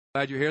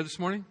Glad you're here this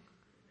morning?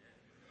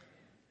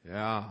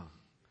 Yeah.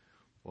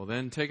 Well,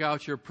 then take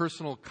out your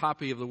personal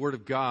copy of the Word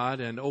of God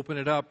and open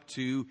it up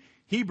to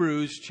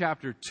Hebrews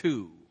chapter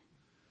 2.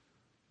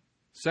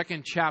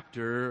 Second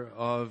chapter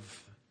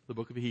of the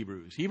book of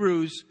Hebrews.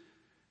 Hebrews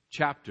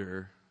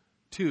chapter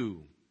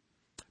 2.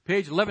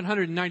 Page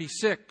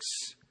 1196.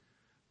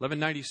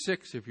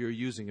 1196 if you're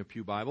using a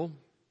Pew Bible.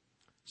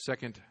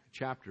 Second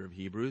chapter of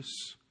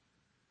Hebrews.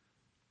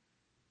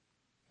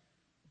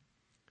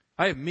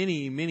 I have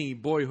many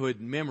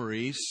boyhood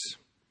memories.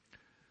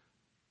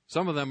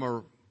 Some of them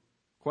are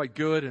quite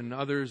good and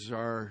others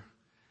are,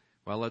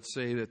 well, let's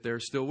say that they're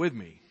still with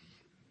me.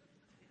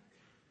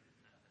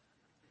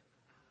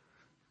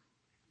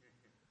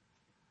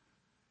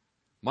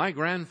 My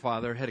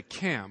grandfather had a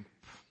camp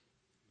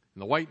in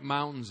the White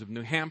Mountains of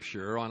New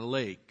Hampshire on a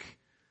lake.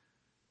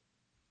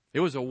 It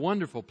was a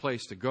wonderful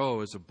place to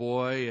go as a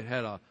boy. It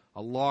had a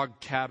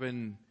log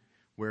cabin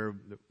where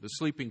the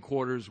sleeping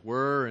quarters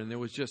were, and there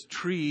was just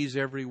trees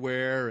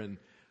everywhere and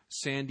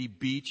sandy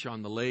beach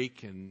on the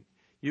lake, and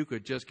you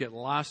could just get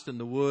lost in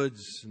the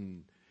woods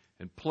and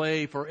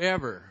play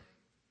forever.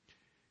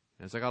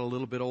 As I got a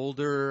little bit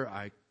older,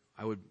 I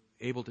would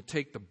able to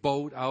take the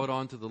boat out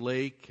onto the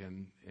lake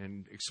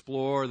and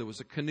explore. There was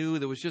a canoe.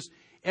 There was just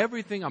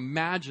everything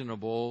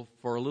imaginable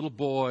for a little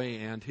boy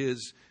and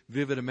his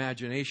vivid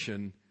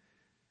imagination.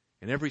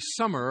 And every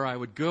summer, I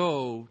would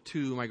go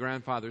to my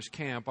grandfather's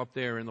camp up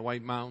there in the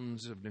White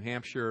Mountains of New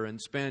Hampshire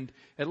and spend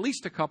at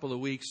least a couple of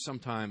weeks,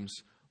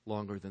 sometimes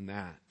longer than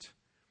that.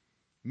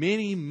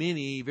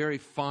 Many very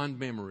fond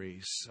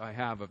memories I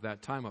have of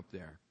that time up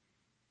there.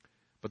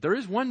 But there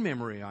is one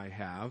memory I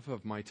have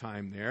of my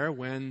time there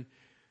when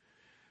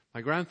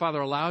my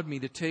grandfather allowed me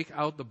to take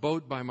out the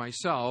boat by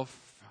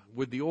myself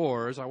with the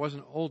oars. I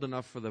wasn't old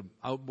enough for the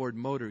outboard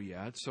motor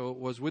yet, so it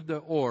was with the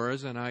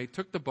oars, and I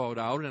took the boat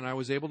out, and I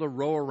was able to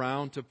row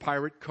around to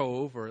Pirate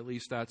Cove, or at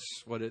least that's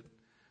what it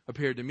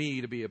appeared to me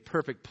to be, a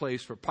perfect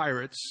place for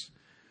pirates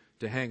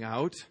to hang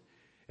out.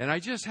 And I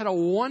just had a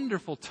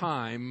wonderful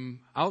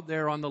time out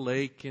there on the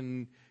lake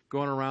and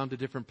going around to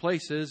different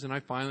places, and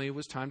it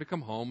was time to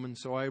come home, and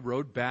so I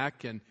rowed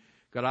back and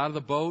got out of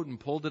the boat and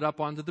pulled it up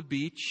onto the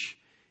beach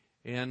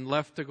and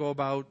left to go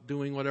about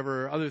doing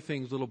whatever other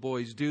things little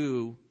boys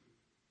do.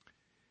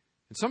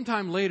 And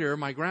sometime later,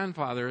 my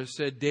grandfather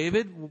said,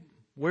 "David,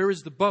 where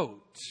is the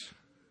boat?"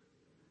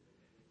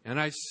 And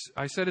I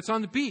said, "It's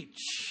on the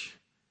beach."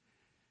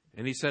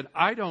 And he said,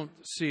 "I don't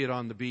see it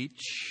on the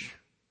beach."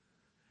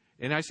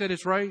 And I said,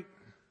 "It's right."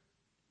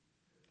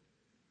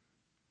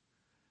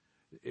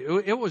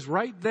 It was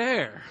right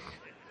there.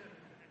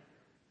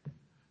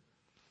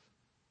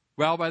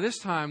 Well, by this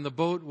time, the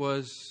boat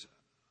was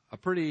a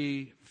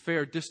pretty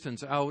fair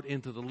distance out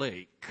into the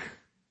lake.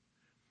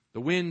 The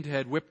wind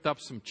had whipped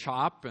up some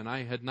chop, and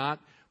I had not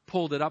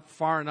pulled it up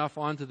far enough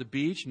onto the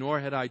beach,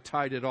 nor had I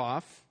tied it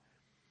off.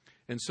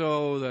 And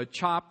so the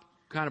chop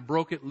kind of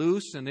broke it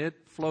loose, and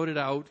it floated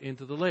out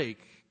into the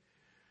lake.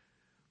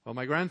 Well,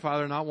 my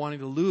grandfather, not wanting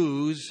to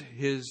lose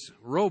his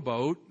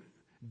rowboat,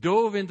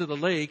 dove into the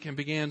lake and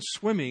began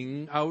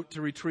swimming out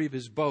to retrieve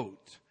his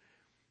boat.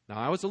 Now,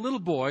 I was a little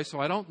boy, so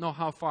I don't know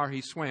how far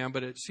he swam,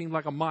 but it seemed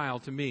like a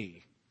mile to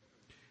me.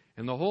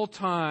 And the whole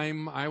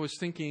time I was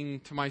thinking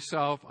to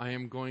myself, I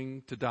am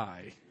going to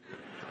die.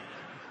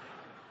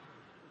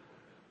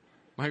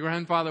 My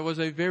grandfather was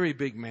a very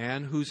big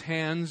man whose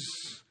hands,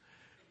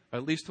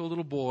 at least to a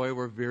little boy,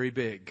 were very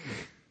big.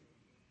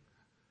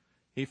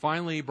 He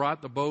finally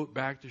brought the boat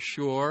back to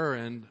shore,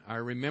 and I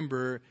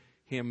remember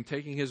him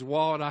taking his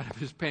wallet out of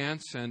his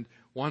pants and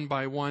one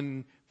by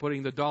one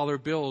putting the dollar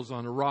bills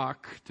on a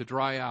rock to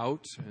dry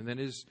out, and then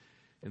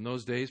in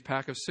those days,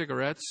 pack of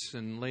cigarettes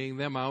and laying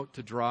them out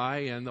to dry.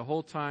 And the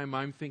whole time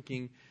I'm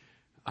thinking,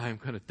 I'm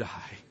going to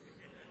die.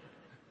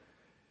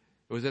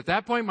 It was at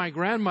that point my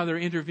grandmother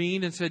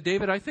intervened and said,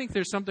 "David, I think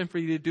there's something for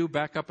you to do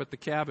back up at the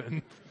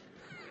cabin."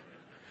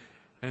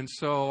 And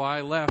so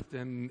I left,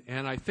 and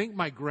I think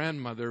my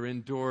grandmother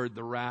endured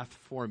the wrath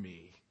for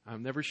me.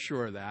 I'm never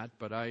sure of that,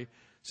 but I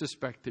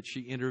suspect that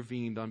she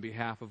intervened on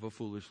behalf of a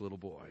foolish little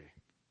boy.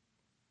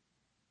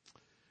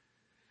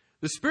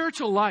 The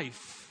spiritual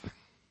life,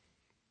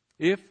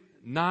 if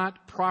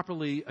not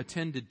properly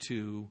attended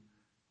to,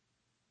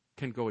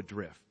 can go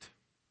adrift.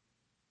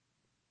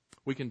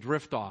 We can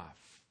drift off.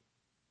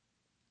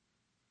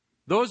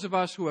 Those of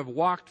us who have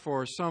walked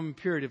for some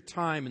period of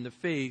time in the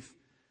faith,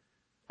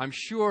 I'm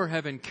sure,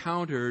 have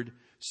encountered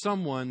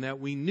someone that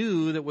we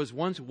knew that was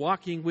once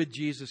walking with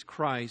Jesus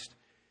Christ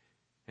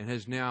and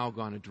has now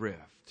gone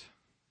adrift.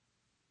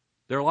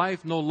 Their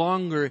life no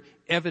longer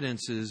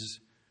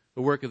evidences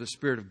the work of the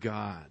Spirit of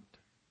God.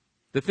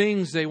 The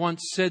things they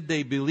once said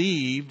they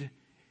believed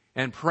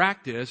and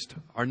practiced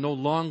are no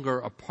longer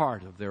a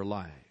part of their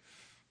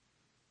life.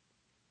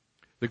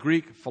 The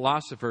Greek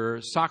philosopher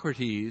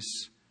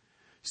Socrates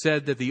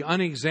said that the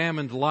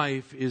unexamined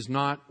life is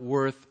not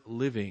worth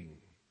living.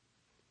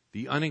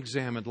 The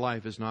unexamined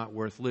life is not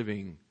worth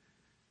living.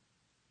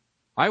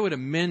 I would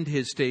amend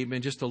his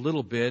statement just a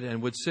little bit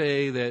and would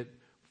say that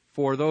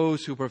for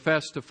those who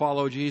profess to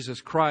follow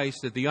Jesus Christ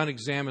that the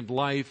unexamined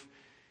life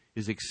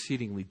is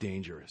exceedingly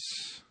dangerous.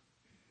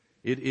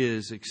 It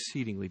is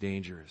exceedingly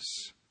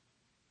dangerous.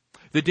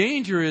 The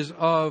danger is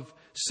of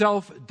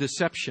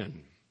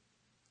self-deception,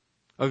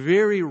 a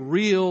very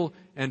real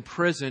and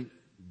present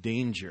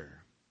danger.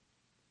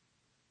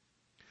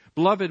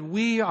 Beloved,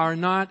 we are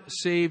not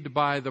saved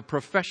by the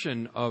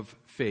profession of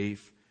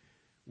faith.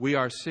 We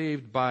are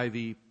saved by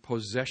the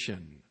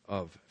possession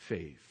of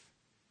faith.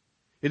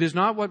 It is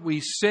not what we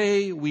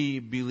say we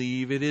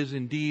believe, it is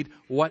indeed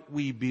what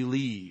we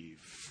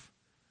believe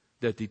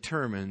that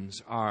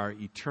determines our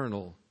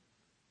eternal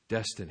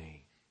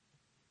destiny.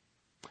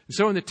 And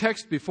so in the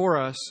text before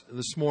us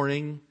this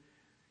morning,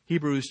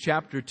 Hebrews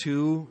chapter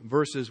 2,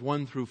 verses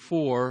 1 through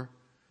 4,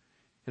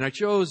 and I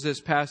chose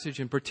this passage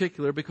in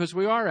particular because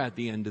we are at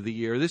the end of the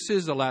year. This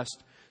is the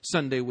last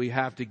Sunday we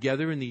have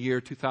together in the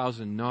year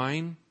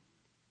 2009.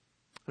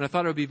 And I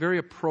thought it would be very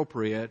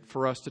appropriate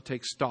for us to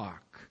take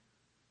stock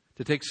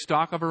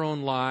of our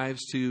own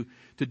lives, to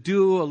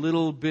do a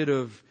little bit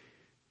of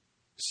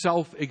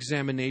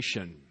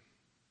self-examination,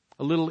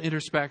 a little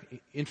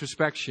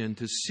introspection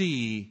to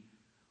see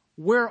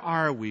where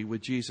are we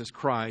with Jesus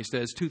Christ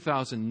as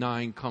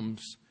 2009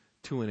 comes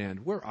to an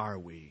end. Where are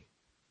we?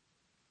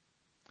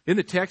 In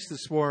the text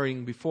this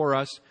morning before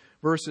us,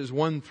 verses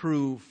 1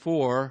 through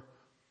 4,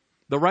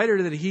 the writer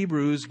to the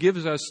Hebrews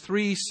gives us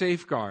three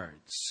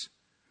safeguards.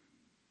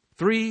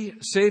 Three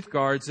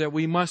safeguards that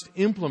we must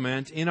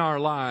implement in our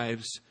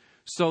lives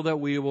so that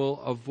we will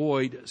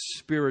avoid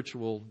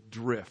spiritual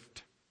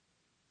drift.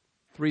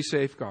 Three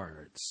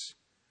safeguards.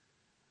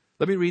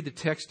 Let me read the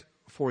text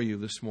for you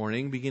this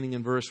morning, beginning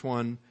in verse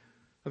 1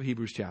 of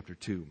Hebrews chapter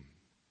 2.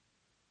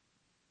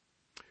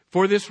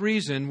 For this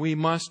reason, we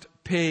must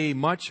pay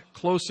much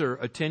closer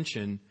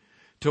attention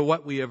to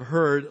what we have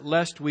heard,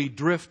 lest we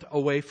drift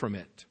away from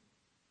it.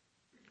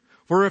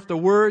 For if the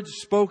words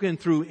spoken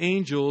through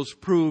angels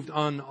proved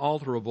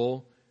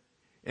unalterable,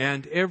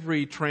 and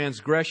every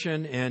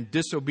transgression and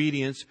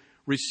disobedience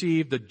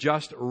received the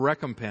just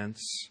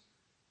recompense,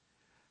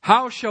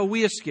 how shall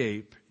we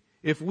escape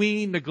if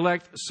we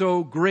neglect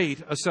so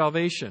great a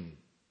salvation?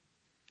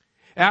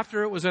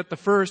 After it was at the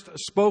first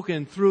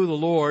spoken through the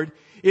Lord,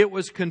 it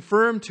was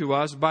confirmed to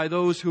us by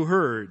those who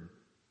heard,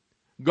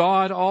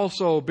 God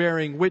also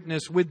bearing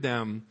witness with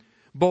them,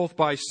 both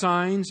by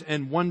signs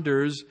and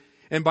wonders,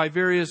 and by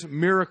various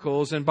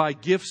miracles, and by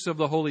gifts of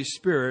the Holy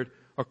Spirit,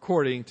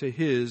 according to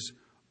His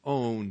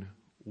own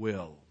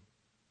will.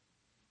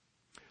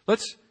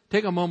 Let's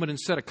take a moment and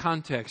set a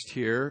context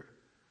here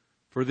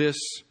for this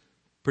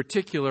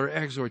particular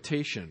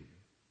exhortation.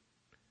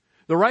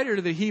 The writer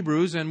to the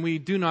Hebrews, and we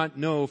do not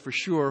know for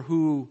sure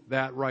who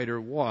that writer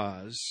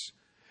was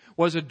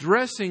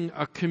addressing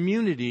a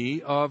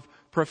community of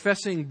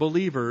professing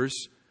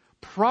believers,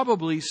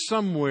 probably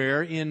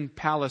somewhere in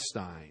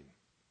Palestine.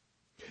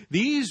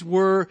 These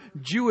were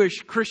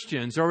Jewish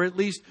Christians, or at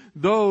least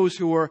those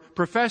who were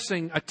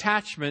professing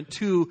attachment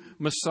to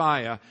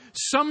Messiah,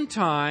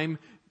 sometime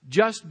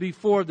just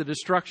before the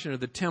destruction of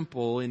the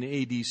temple in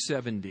AD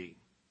 70.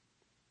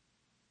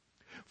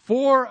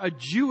 For a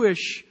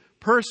Jewish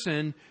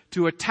person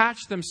to attach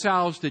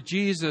themselves to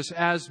Jesus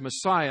as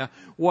Messiah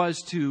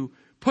was to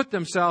put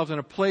themselves in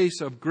a place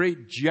of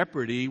great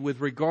jeopardy with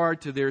regard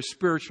to their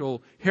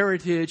spiritual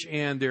heritage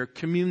and their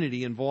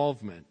community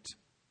involvement.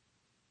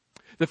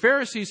 The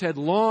Pharisees had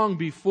long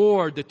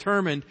before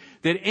determined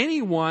that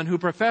anyone who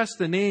professed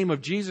the name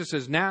of Jesus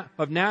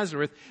of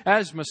Nazareth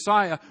as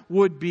Messiah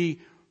would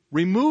be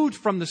removed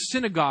from the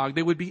synagogue.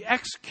 They would be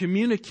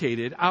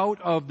excommunicated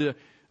out of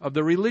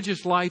the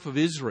religious life of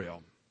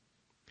Israel.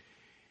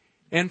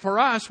 And for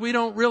us, we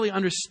don't really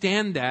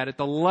understand that at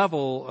the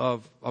level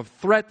of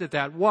threat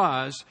that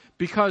was,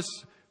 because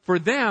for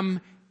them,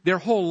 their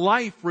whole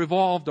life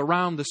revolved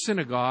around the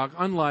synagogue,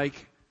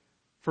 unlike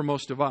for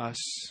most of us.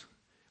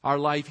 Our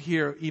life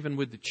here, even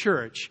with the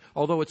church,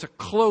 although it's a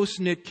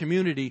close-knit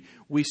community,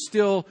 we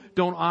still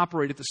don't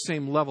operate at the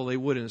same level they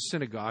would in a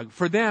synagogue.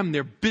 For them,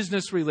 their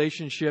business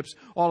relationships,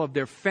 all of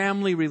their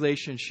family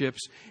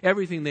relationships,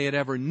 everything they had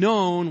ever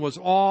known was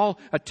all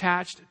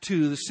attached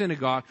to the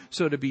synagogue.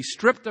 So to be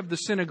stripped of the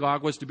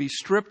synagogue was to be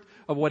stripped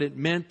of what it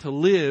meant to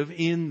live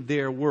in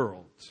their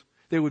world.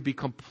 They would be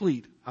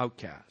complete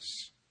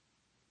outcasts.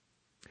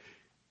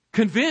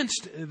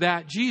 Convinced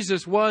that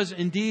Jesus was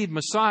indeed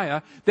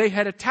Messiah, they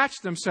had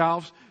attached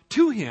themselves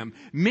to Him.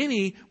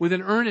 Many with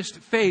an earnest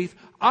faith,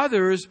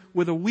 others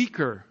with a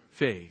weaker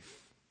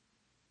faith.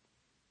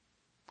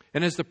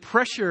 And as the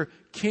pressure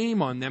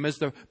came on them, as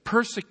the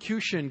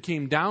persecution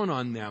came down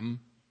on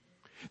them,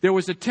 there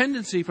was a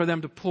tendency for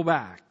them to pull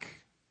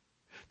back,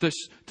 to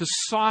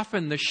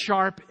soften the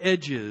sharp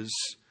edges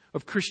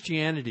of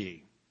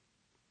Christianity,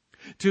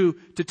 to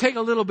take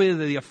a little bit of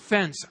the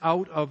offense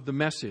out of the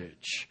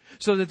message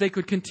so that they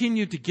could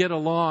continue to get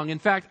along. In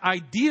fact,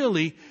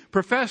 ideally,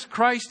 profess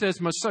Christ as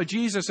Messiah,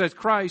 Jesus as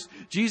Christ,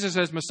 Jesus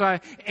as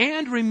Messiah,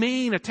 and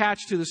remain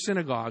attached to the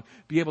synagogue,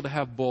 be able to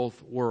have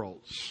both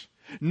worlds.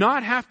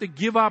 Not have to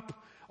give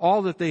up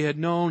all that they had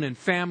known and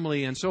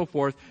family and so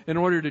forth in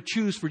order to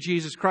choose for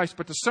Jesus Christ,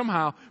 but to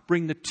somehow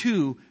bring the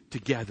two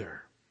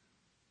together.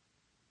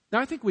 Now,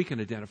 I think we can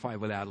identify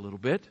with that a little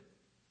bit.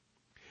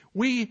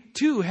 We,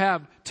 too,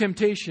 have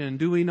temptation,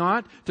 do we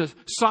not, to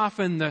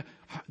soften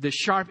the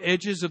sharp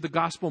edges of the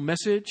gospel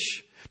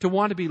message, to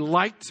want to be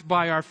liked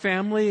by our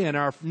family and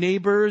our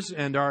neighbors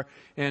and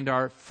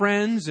our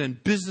friends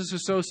and business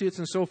associates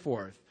and so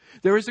forth.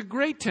 There is a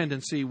great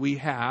tendency we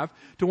have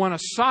to want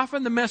to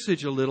soften the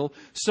message a little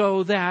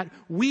so that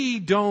we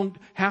don't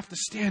have to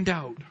stand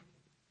out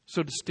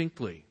so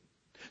distinctly,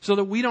 so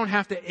that we don't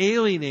have to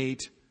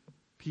alienate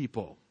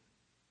people.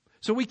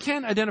 So we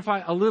can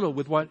identify a little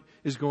with what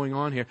is going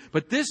on here.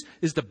 But this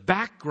is the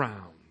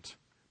background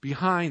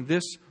behind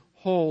this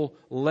whole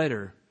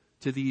letter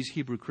to these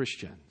Hebrew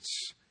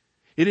Christians.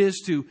 It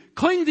is to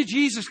cling to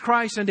Jesus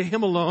Christ and to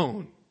Him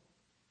alone.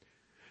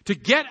 To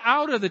get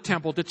out of the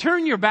temple, to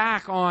turn your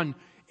back on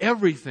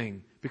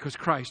everything because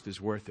Christ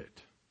is worth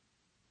it.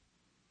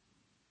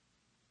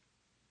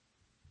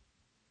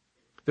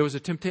 There was a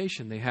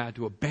temptation they had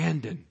to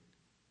abandon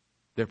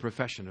their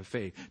profession of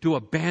faith, to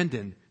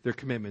abandon their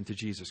commitment to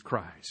Jesus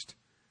Christ.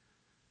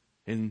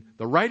 And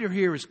the writer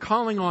here is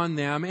calling on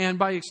them, and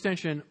by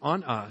extension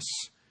on us,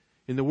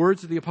 in the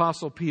words of the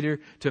Apostle Peter,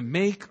 to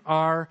make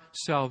our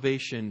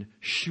salvation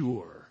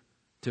sure.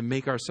 To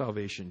make our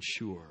salvation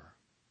sure.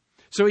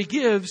 So he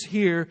gives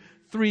here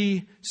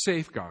three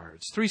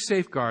safeguards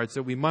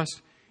that we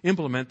must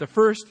implement. The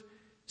first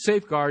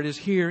safeguard is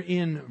here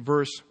in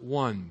verse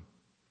 1.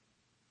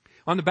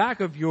 On the back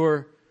of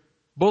your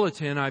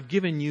bulletin, I've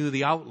given you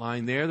the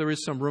outline there. There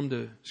is some room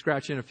to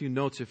scratch in a few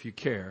notes if you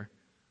care.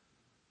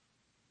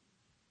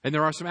 And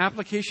there are some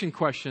application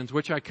questions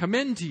which I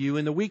commend to you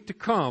in the week to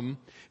come.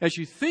 As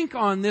you think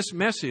on this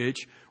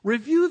message,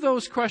 review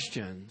those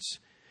questions.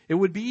 It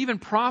would be even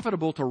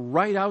profitable to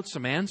write out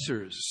some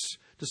answers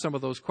to some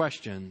of those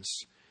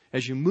questions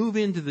as you move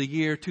into the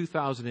year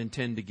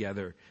 2010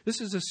 together.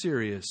 This is a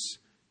serious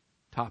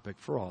topic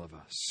for all of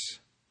us.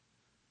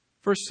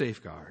 First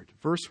safeguard,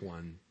 verse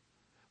 1.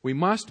 We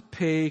must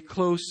pay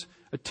close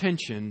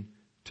attention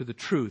to the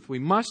truth. We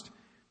must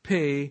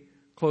pay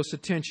close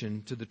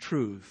attention to the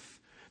truth.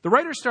 The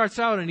writer starts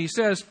out and he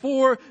says,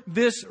 for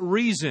this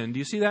reason. Do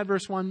you see that,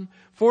 verse 1?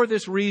 For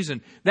this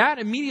reason. That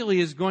immediately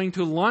is going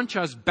to launch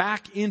us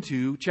back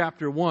into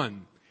chapter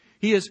 1.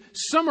 He is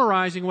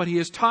summarizing what he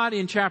has taught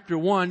in chapter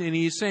 1, and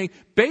he is saying,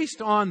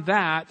 based on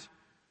that,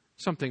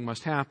 something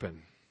must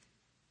happen.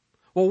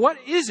 Well, what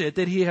is it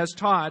that he has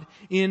taught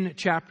in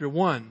chapter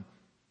 1?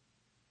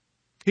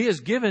 He has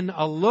given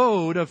a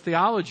load of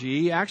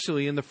theology,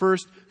 actually, in the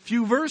first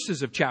few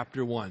verses of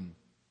chapter 1.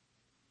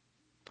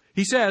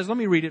 He says, let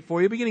me read it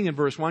for you, beginning in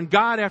verse 1.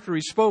 God, after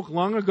He spoke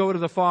long ago to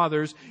the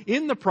fathers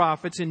in the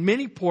prophets in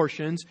many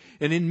portions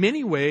and in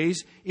many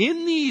ways,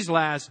 in these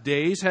last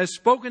days has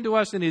spoken to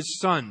us in His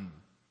Son,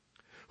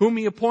 whom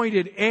He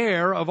appointed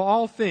heir of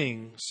all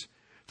things,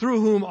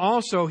 through whom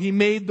also He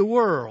made the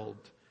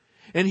world.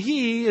 And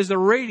He is the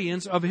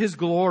radiance of His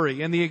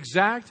glory and the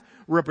exact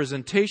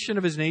representation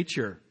of His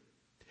nature.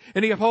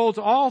 And He upholds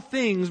all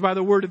things by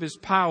the word of His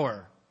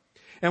power.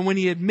 And when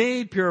He had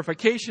made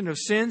purification of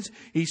sins,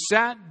 He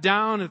sat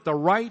down at the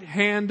right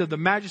hand of the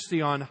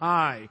Majesty on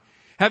high,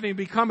 having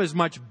become as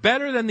much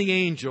better than the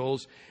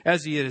angels,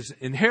 as He has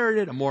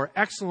inherited a more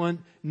excellent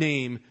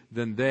name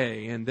than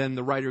they. And then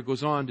the writer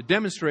goes on to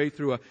demonstrate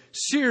through a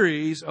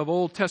series of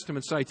Old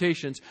Testament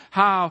citations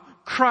how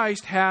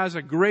Christ has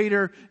a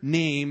greater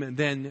name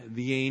than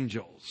the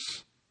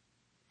angels.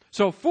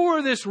 So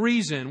for this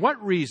reason,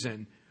 what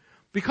reason?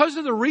 Because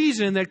of the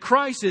reason that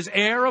Christ is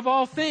heir of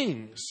all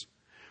things.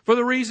 For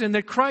the reason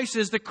that Christ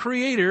is the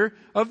creator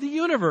of the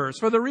universe.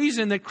 For the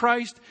reason that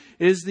Christ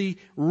is the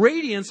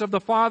radiance of the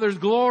Father's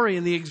glory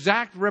and the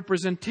exact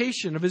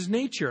representation of His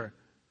nature.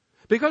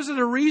 Because of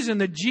the reason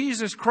that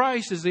Jesus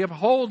Christ is the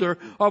upholder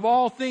of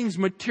all things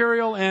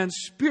material and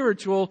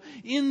spiritual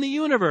in the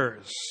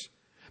universe.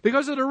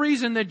 Because of the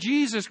reason that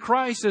Jesus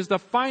Christ is the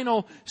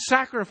final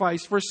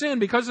sacrifice for sin.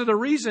 Because of the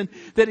reason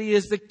that He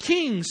is the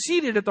King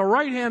seated at the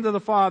right hand of the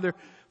Father,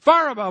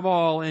 far above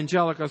all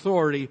angelic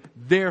authority.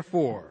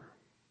 Therefore,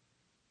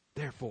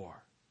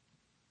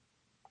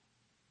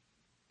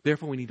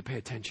 we need to pay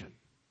attention.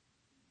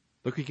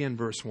 Look again,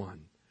 verse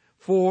 1.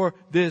 For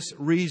this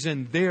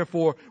reason,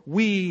 therefore,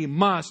 we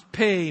must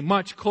pay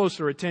much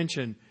closer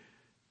attention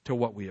to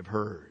what we have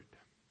heard.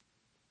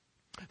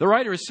 The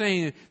writer is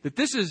saying that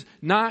this is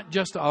not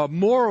just a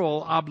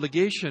moral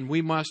obligation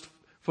we must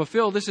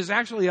fulfill. This is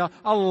actually a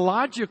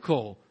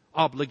logical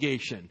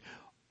obligation.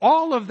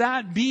 All of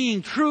that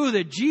being true,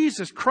 that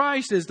Jesus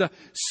Christ is the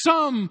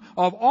sum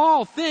of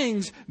all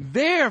things,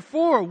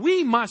 therefore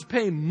we must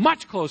pay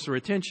much closer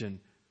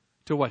attention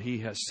to what He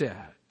has said.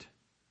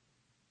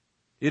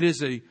 It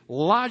is a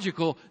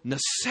logical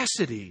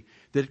necessity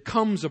that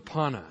comes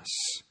upon us.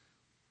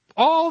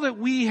 All that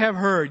we have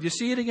heard, you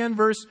see it again,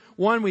 verse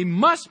 1, we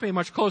must pay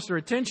much closer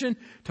attention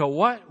to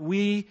what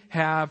we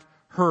have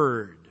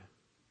heard.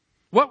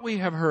 What we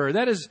have heard.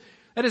 That is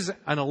That is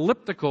an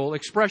elliptical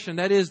expression.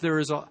 That is, there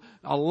is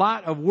a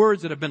lot of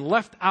words that have been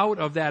left out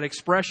of that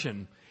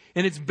expression.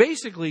 And it's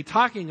basically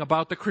talking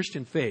about the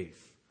Christian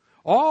faith.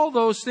 All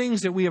those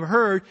things that we have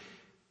heard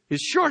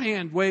is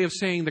shorthand way of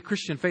saying the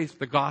Christian faith,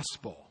 the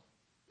gospel.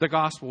 The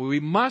gospel. We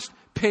must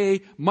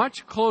pay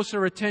much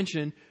closer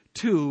attention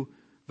to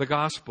the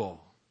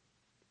gospel.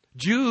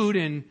 Jude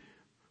in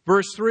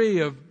verse 3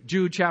 of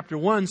Jude chapter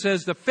 1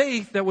 says, the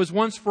faith that was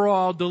once for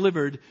all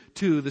delivered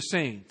to the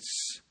saints.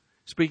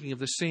 Speaking of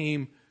the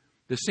same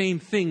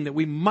thing that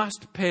we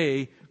must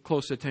pay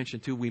close attention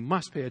to. We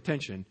must pay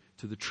attention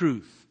to the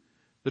truth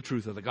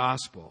of the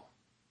gospel.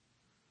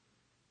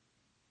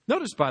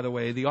 Notice, by the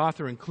way, the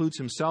author includes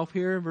himself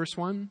here in verse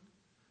 1.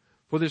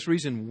 For this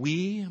reason,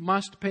 we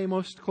must pay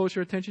most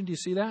closer attention. Do you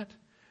see that?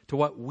 To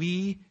what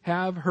we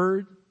have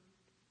heard.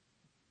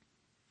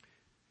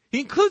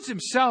 He includes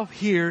himself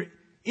here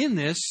in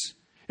this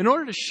in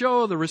order to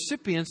show the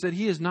recipients that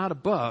he is not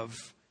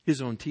above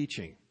his own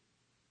teaching.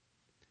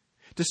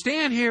 To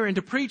stand here and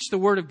to preach the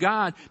Word of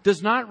God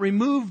does not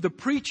remove the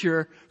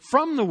preacher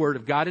from the Word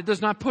of God. It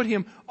does not put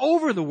him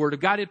over the Word of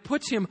God. It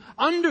puts him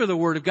under the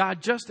Word of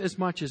God just as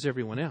much as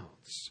everyone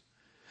else.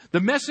 The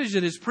message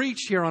that is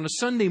preached here on a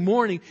Sunday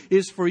morning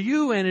is for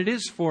you and it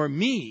is for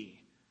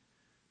me.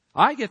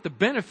 I get the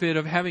benefit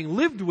of having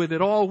lived with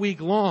it all week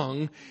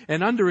long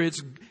and under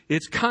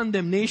its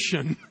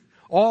condemnation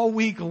all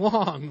week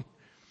long.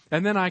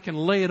 And then I can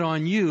lay it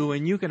on you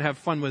and you can have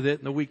fun with it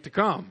in the week to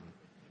come.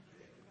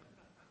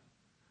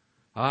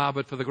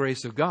 But for the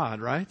grace of God,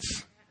 right?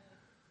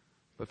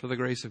 But for the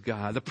grace of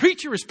God. The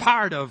preacher is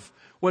part of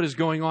what is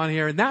going on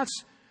here. And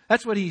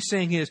that's what he's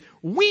saying is,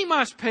 we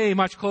must pay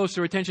much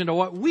closer attention to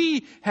what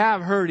we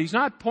have heard. He's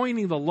not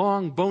pointing the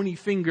long, bony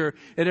finger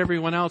at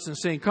everyone else and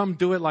saying, come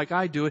do it like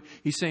I do it.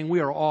 He's saying we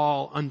are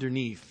all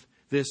underneath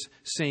this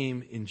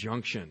same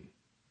injunction.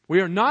 We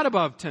are not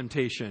above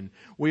temptation.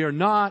 We are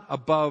not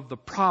above the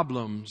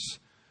problems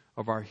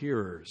of our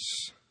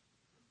hearers.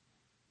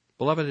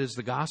 Beloved, it is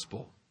the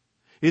gospel.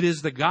 It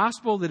is the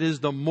gospel that is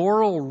the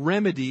moral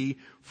remedy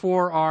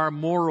for our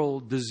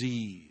moral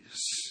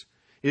disease.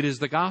 It is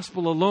the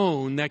gospel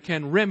alone that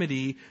can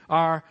remedy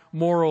our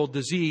moral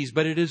disease.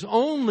 But it is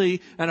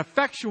only an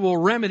effectual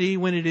remedy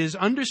when it is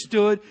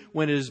understood,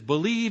 when it is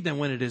believed, and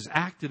when it is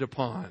acted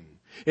upon.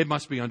 It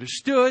must be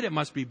understood, it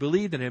must be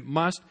believed, and it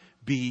must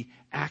be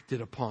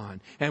acted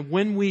upon. And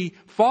when we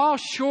fall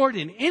short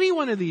in any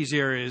one of these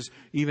areas,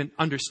 even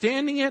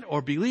understanding it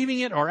or believing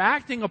it or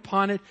acting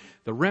upon it,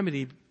 the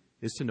remedy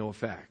is to no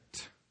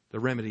effect. The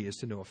remedy is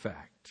to no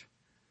effect.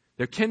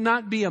 There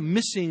cannot be a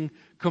missing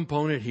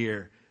component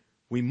here.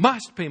 We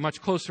must pay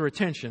much closer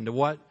attention to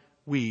what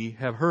we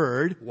have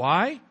heard.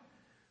 Why?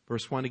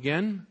 Verse 1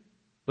 again.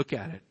 Look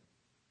at it.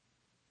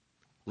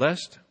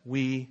 Lest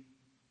we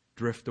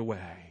drift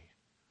away.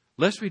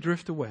 Lest we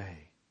drift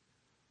away.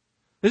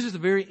 This is a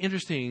very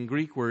interesting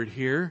Greek word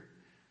here.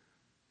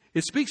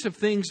 It speaks of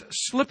things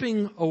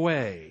slipping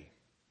away.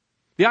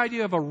 The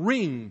idea of a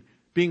ring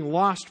being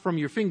lost from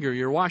your finger.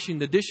 You're washing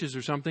the dishes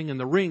or something and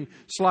the ring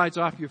slides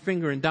off your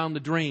finger and down the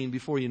drain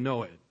before you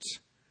know it.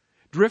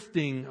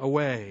 Drifting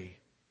away.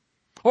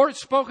 Or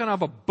it's spoken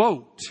of a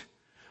boat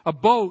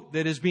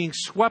that is being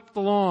swept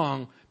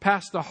along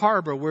past the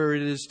harbor where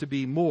it is to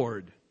be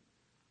moored.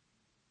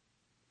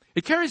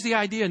 It carries the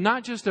idea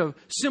not just of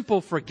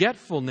simple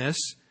forgetfulness,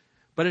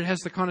 but it has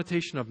the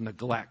connotation of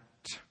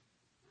neglect.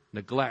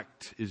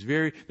 Neglect is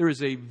there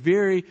is a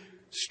very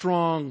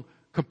strong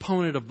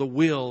component of the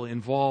will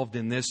involved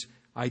in this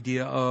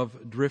idea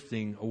of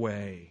drifting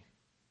away.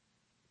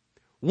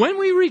 When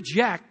we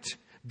reject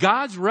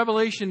God's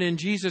revelation in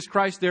Jesus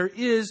Christ, there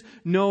is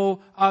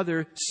no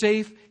other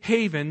safe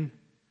haven,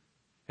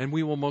 and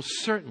we will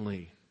most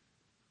certainly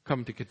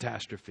come to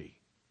catastrophe.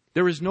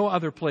 There is no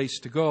other place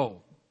to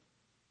go.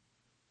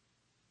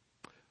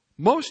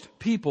 Most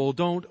people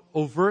don't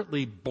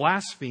overtly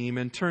blaspheme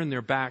and turn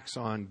their backs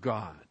on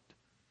God.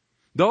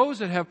 Those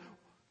that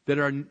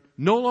are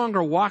no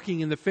longer walking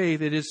in the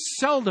faith, it is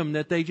seldom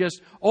that they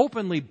just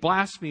openly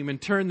blaspheme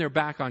and turn their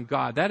back on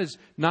God. That is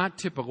not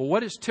typical.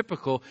 What is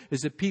typical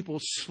is that people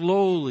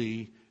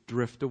slowly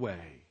drift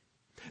away.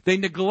 They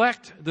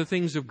neglect the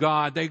things of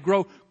God. They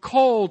grow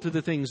cold to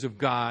the things of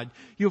God.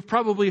 You've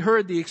probably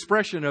heard the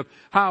expression of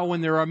how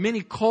when there are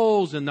many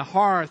coals in the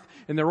hearth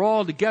and they're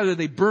all together,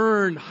 they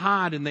burn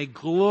hot and they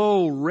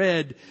glow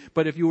red.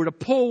 But if you were to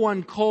pull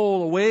one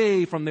coal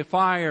away from the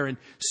fire and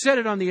set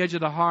it on the edge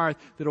of the hearth,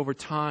 that over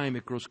time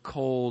it grows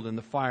cold and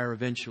the fire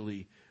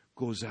eventually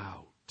goes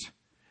out.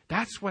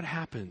 That's what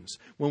happens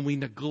when we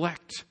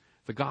neglect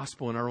the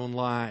gospel in our own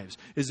lives,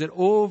 is that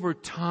over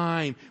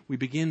time we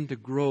begin to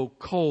grow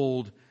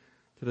cold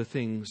to the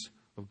things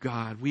of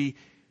God. We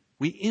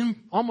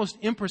almost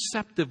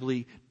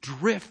imperceptibly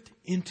drift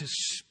into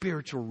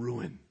spiritual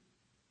ruin.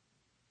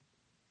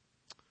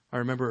 I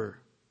remember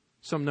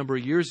some number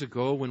of years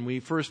ago when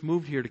we first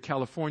moved here to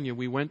California,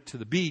 we went to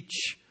the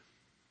beach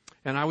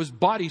and I was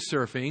body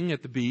surfing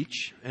at the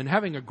beach and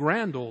having a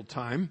grand old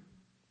time.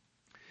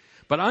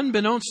 But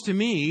unbeknownst to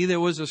me, there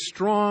was a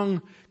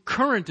strong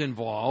current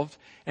involved.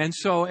 And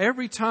so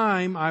every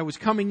time I was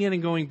coming in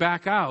and going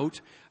back out,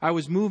 I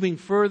was moving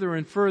further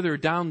and further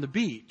down the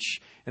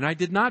beach. And I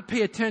did not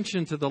pay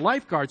attention to the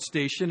lifeguard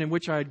station in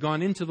which I had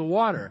gone into the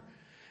water.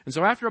 And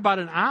so after about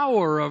an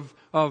hour of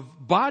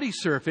body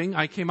surfing,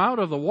 I came out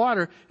of the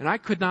water and I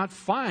couldn't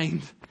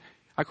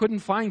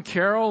find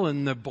Carol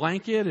and the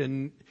blanket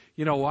and,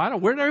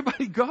 where did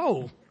everybody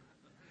go?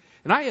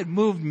 And I had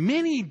moved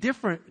many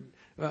different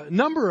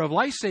number of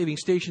life-saving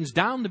stations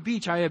down the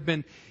beach. I have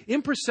been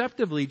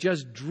imperceptibly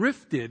just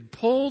drifted,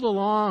 pulled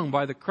along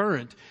by the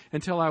current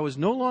until I was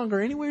no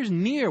longer anywhere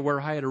near where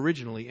I had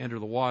originally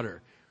entered the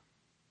water.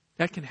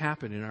 That can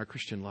happen in our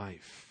Christian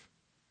life.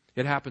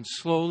 It happens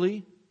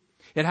slowly.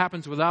 It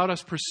happens without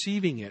us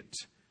perceiving it.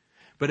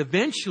 But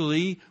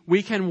eventually,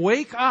 we can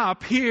wake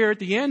up here at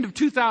the end of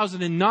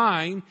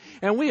 2009,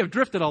 and we have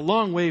drifted a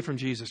long way from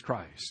Jesus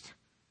Christ.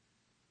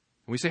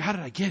 And we say, how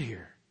did I get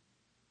here?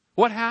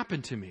 What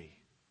happened to me?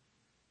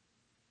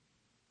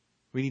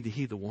 We need to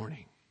heed the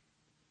warning.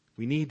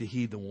 We need to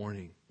heed the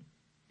warning.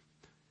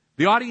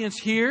 The audience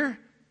here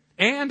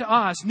and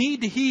us need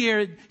to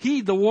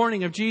heed the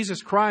warning of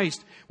Jesus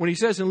Christ when he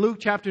says in Luke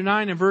chapter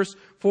 9 and verse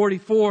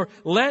 44,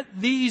 let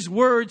these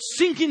words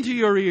sink into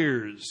your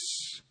ears.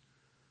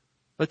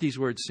 Let these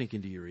words sink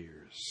into your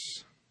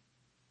ears.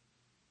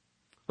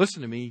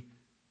 Listen to me.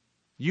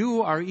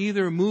 You are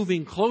either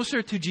moving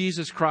closer to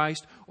Jesus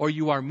Christ or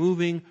you are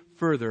moving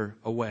further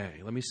away.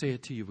 Let me say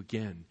it to you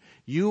again.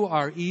 You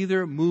are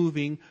either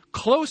moving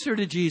closer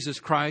to Jesus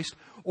Christ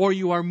or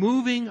you are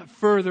moving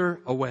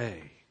further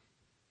away.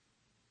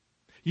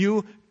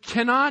 You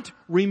cannot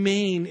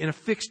remain in a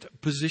fixed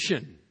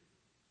position.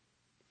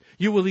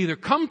 You will either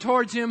come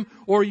towards him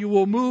or you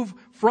will move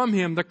from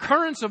him. The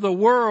currents of the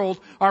world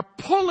are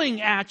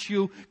pulling at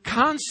you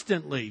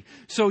constantly.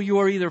 So you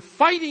are either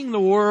fighting the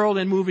world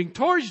and moving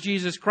towards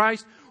Jesus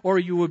Christ or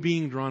you are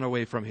being drawn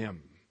away from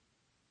him.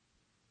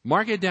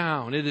 Mark it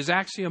down. It is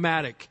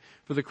axiomatic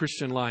for the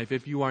Christian life.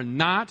 If you are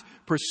not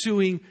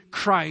pursuing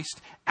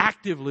Christ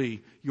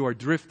actively, you are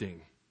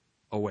drifting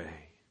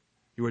away.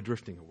 You are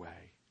drifting away.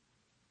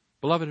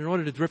 Beloved, in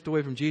order to drift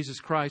away from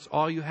Jesus Christ,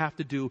 all you have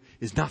to do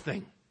is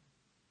nothing.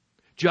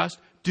 Just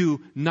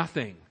do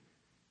nothing,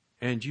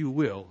 and you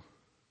will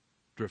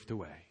drift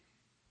away.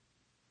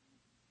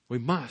 We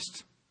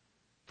must,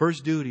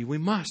 first duty, we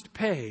must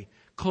pay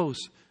close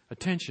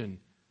attention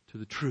to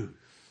the truth.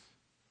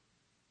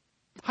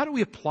 How do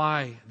we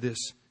apply this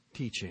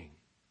teaching?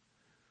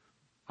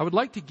 I would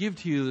like to give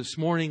to you this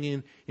morning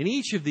in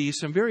each of these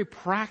some very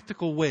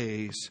practical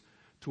ways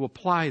to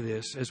apply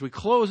this as we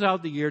close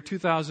out the year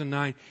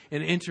 2009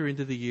 and enter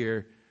into the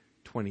year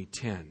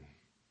 2010.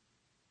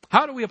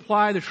 How do we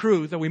apply the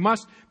truth that we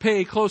must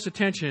pay close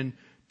attention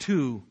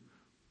to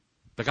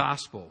the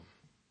gospel?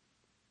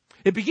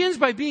 It begins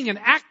by being an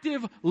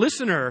active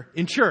listener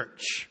in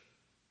church.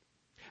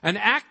 An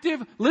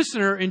active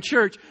listener in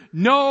church.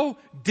 No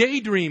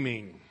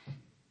daydreaming.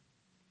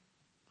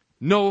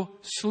 No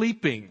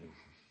sleeping.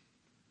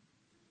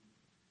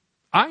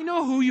 I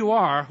know who you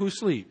are who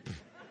sleep.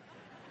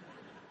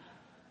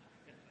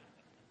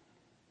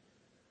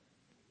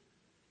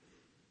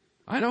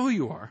 I know who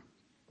you are.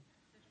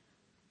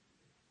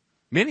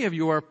 Many of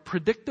you are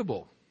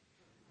predictable.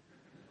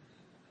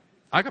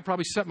 I could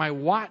probably set my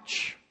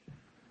watch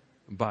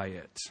by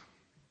it.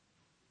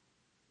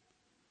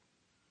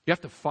 You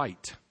have to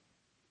fight.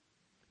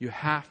 You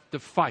have to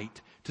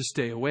fight to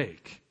stay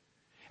awake.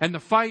 And the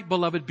fight,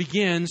 beloved,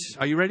 begins,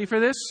 are you ready for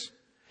this?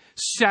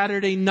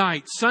 Saturday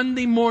night.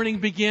 Sunday morning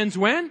begins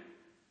when?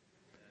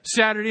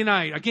 Saturday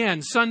night.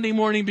 Again, Sunday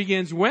morning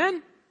begins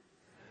when?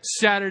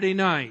 Saturday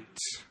night.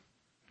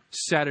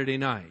 Saturday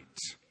night.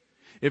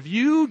 If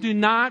you do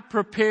not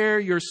prepare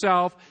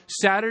yourself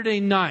Saturday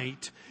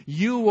night,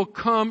 you will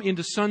come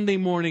into Sunday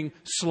morning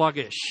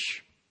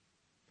sluggish,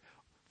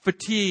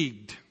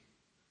 fatigued,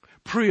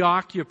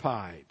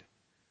 preoccupied,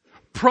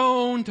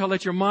 prone to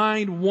let your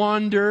mind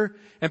wander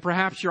and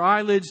perhaps your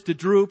eyelids to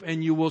droop,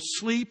 and you will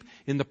sleep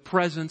in the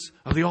presence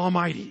of the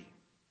Almighty.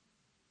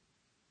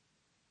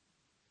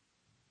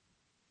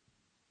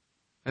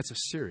 That's a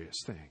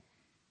serious thing.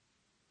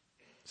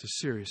 It's a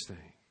serious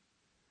thing.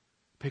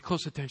 Pay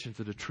close attention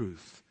to the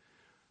truth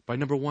by,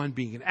 number one,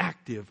 being an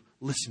active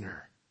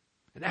listener.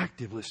 An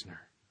active listener.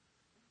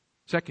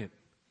 Second,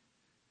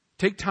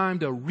 take time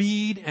to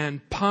read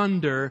and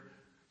ponder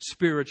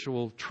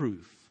spiritual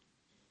truth.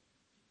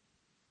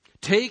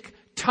 Take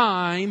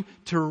time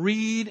to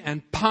read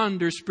and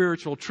ponder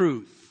spiritual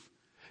truth.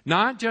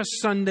 Not just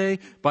Sunday,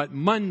 but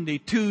Monday,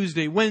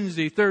 Tuesday,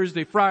 Wednesday,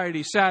 Thursday,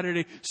 Friday,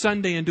 Saturday,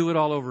 Sunday, and do it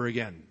all over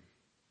again.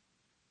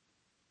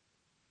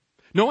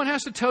 No one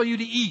has to tell you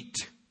to eat.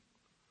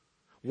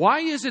 Why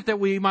is it that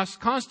we must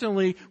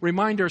constantly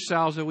remind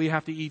ourselves that we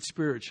have to eat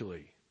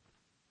spiritually?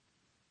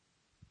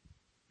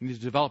 We need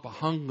to develop a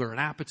hunger, an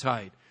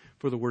appetite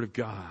for the Word of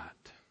God.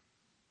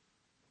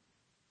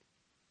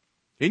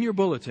 In your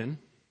bulletin,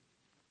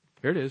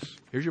 here it is.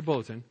 Here's your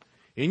bulletin.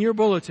 In your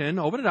bulletin,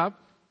 open it up.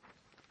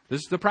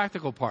 This is the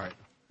practical part.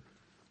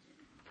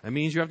 That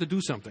means you have to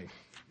do something.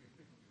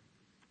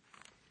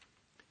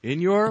 In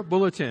your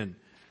bulletin,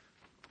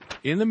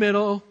 in the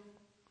middle,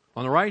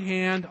 on the right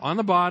hand, on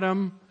the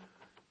bottom,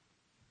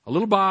 a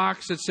little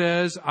box that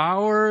says,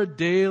 our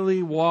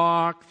daily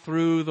walk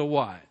through the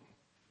what?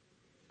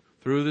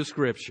 Through the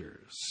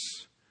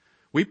Scriptures.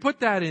 We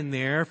put that in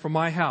there for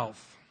my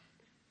health.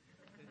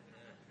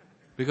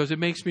 Because it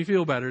makes me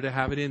feel better to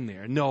have it in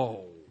there.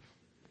 No.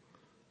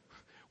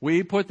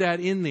 We put that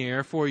in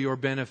there for your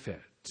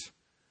benefit.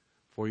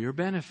 For your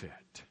benefit.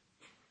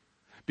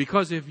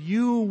 Because if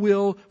you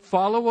will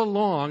follow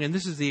along, and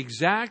this is the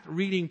exact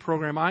reading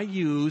program I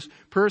use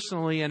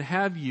personally and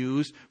have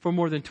used for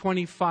more than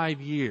 25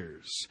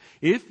 years.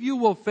 If you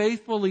will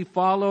faithfully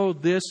follow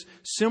this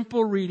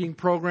simple reading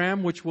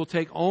program, which will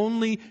take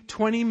only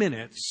 20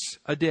 minutes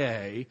a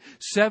day,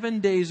 7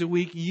 days a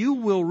week, you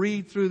will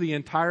read through the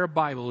entire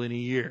Bible in a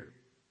year.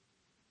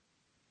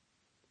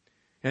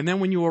 And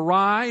then when you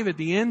arrive at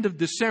the end of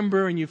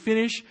December and you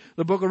finish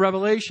the book of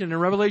Revelation in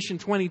Revelation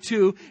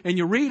 22 and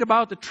you read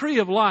about the tree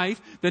of life,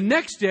 the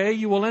next day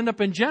you will end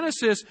up in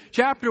Genesis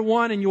chapter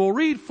 1 and you will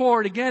read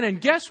forward again, and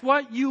guess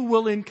what you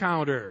will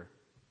encounter?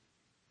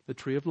 The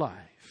tree of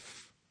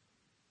life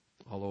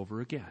all over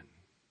again.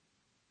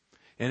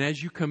 And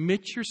as you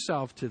commit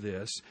yourself to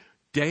this,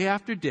 day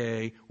after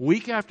day,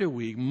 week after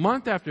week,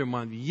 month after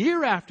month,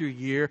 year after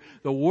year,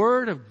 the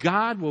Word of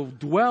God will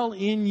dwell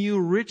in you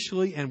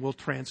richly and will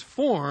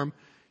transform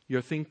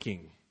your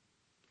thinking.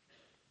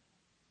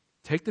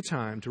 Take the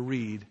time to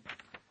read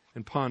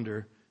and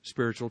ponder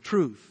spiritual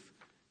truth.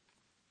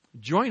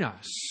 Join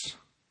us.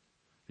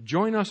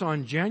 Join us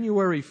on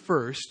January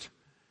 1st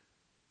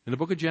in the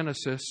book of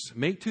Genesis.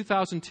 Make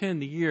 2010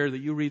 the year that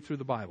you read through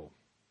the Bible.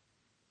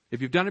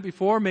 If you've done it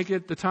before, make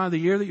it the time of the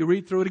year that you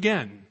read through it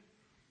again.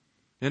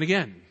 And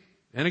again,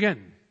 and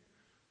again,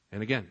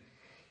 and again.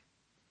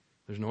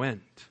 There's no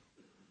end.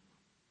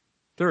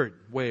 Third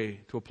way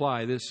to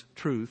apply this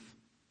truth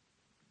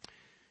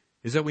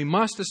is that we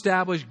must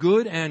establish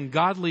good and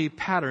godly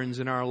patterns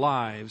in our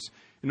lives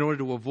in order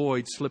to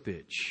avoid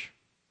slippage.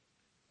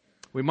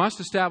 We must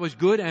establish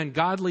good and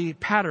godly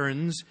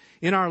patterns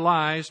in our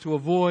lives to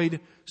avoid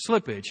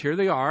slippage. Here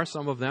they are,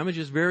 some of them are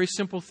just very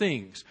simple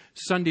things.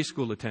 Sunday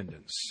school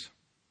attendance.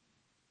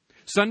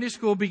 Sunday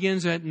school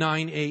begins at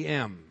 9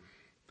 a.m.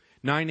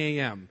 9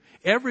 a.m.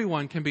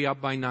 Everyone can be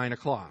up by 9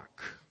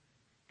 o'clock.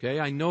 Okay,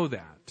 I know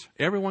that.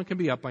 Everyone can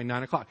be up by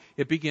 9 o'clock.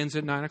 It begins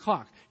at 9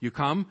 o'clock. You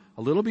come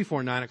a little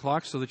before 9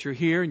 o'clock so that you're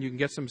here and you can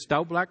get some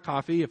stout black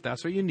coffee if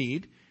that's what you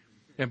need.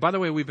 And by the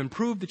way, we've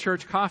improved the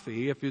church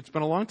coffee. If it's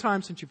been a long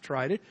time since you've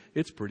tried it,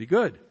 it's pretty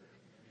good.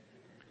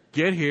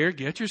 Get here,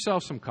 get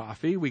yourself some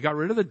coffee. We got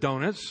rid of the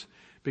donuts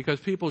because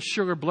people's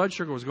blood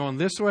sugar was going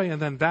this way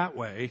and then that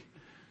way.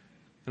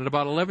 And at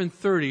about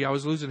 11:30, I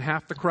was losing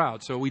half the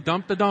crowd, so we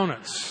dumped the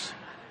donuts.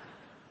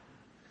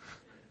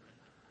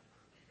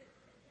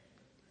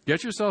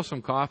 Get yourself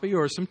some coffee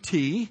or some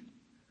tea.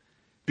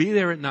 Be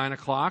there at 9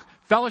 o'clock.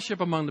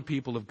 Fellowship among the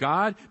people of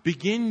God.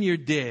 Begin your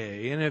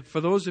day. And for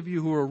those of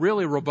you who are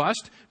really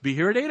robust, be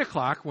here at 8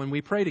 o'clock when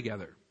we pray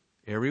together.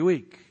 Every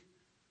week.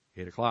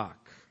 8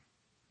 o'clock.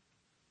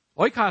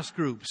 Oikos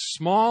groups,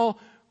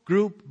 small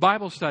group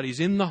Bible studies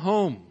in the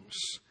homes.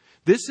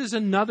 This is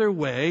another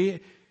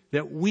way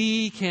that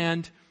we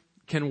can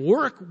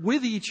work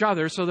with each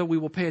other so that we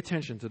will pay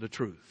attention to the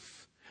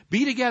truth.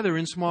 Be together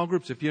in small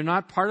groups. If you're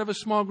not part of a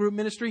small group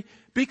ministry,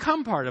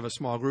 become part of a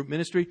small group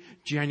ministry.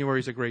 January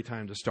is a great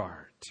time to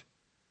start.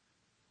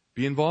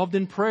 Be involved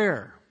in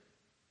prayer.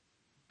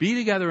 Be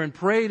together and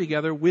pray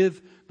together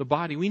with the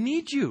body. We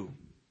need you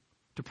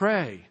to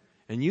pray,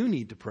 and you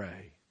need to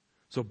pray.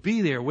 So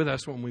be there with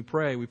us when we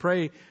pray. We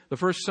pray the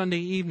first Sunday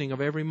evening of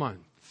every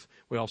month.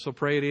 We also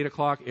pray at 8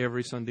 o'clock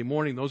every Sunday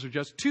morning. Those are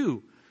just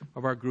two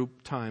of our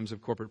group times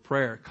of corporate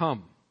prayer.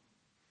 Come.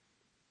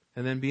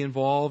 And then be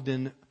involved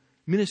in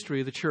ministry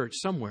of the church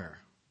somewhere.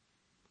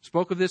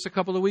 Spoke of this a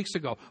couple of weeks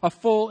ago. A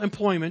full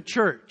employment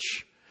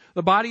church.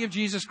 The body of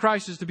Jesus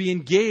Christ is to be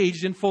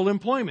engaged in full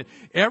employment.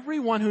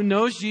 Everyone who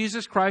knows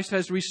Jesus Christ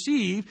has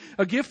received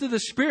a gift of the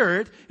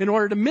Spirit in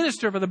order to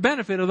minister for the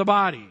benefit of the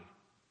body.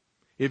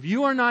 If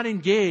you are not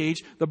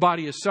engaged, the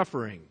body is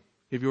suffering.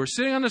 If you are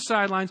sitting on the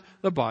sidelines,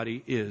 the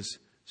body is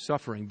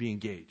suffering. Be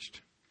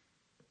engaged.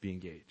 Be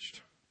engaged.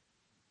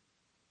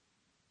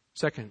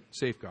 Second,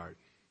 safeguard.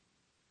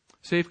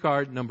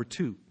 Safeguard number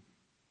 2,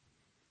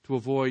 to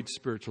avoid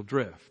spiritual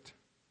drift.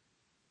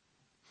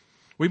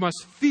 We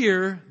must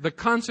fear the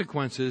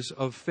consequences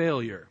of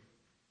failure.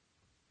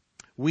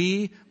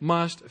 We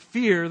must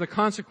fear the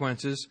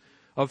consequences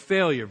of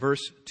failure.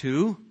 Verse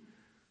 2,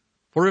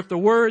 for if the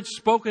words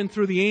spoken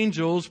through the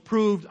angels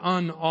proved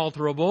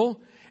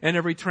unalterable, and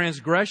every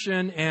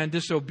transgression and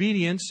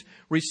disobedience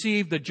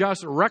received the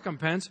just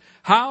recompense,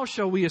 how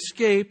shall we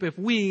escape if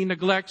we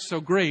neglect so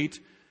great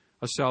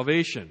a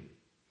salvation?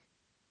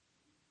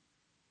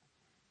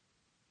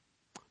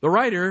 The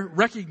writer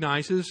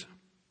recognizes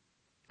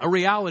a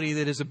reality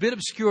that is a bit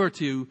obscure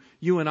to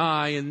you and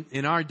I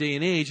in our day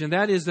and age, and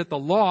that is that the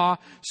law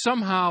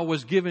somehow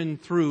was given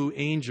through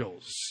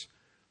angels.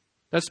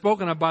 That's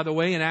spoken of, by the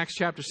way, in Acts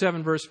chapter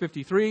 7, verse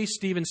 53.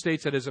 Stephen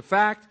states that as a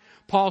fact.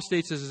 Paul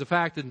states this as a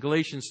fact in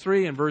Galatians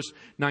 3 and verse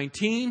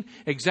 19.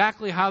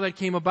 Exactly how that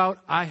came about,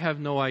 I have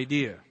no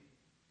idea.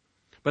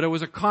 But it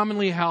was a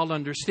commonly held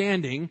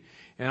understanding,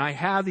 and I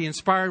have the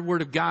inspired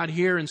word of God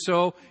here, and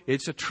so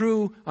it's a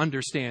true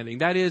understanding.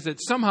 That is,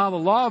 that somehow the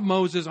law of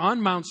Moses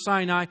on Mount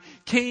Sinai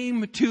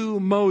came to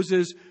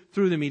Moses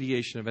through the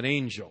mediation of an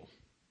angel.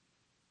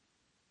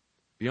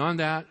 Beyond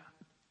that,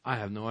 I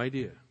have no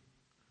idea.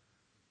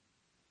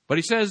 But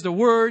he says the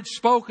word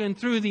spoken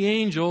through the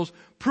angels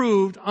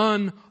proved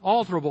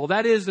unalterable.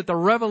 That is, that the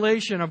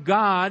revelation of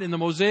God in the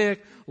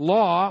Mosaic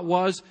law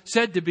was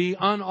said to be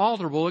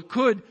unalterable. It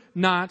could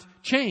not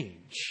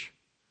change.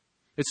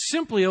 It's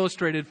simply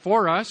illustrated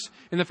for us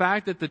in the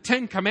fact that the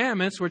Ten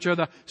Commandments, which are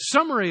the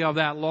summary of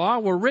that law,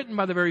 were written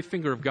by the very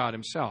finger of God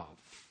himself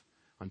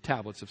on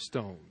tablets of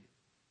stone.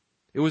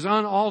 It was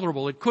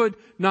unalterable. It could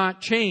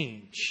not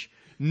change.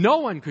 No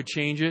one could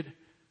change it.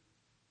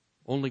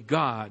 Only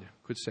God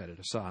could set it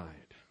aside.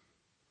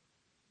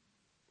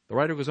 The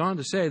writer goes on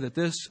to say that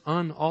this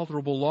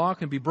unalterable law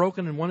can be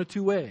broken in one of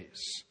two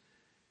ways,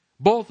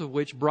 both of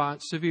which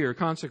brought severe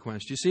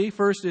consequence. You see,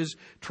 first is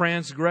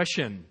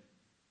transgression.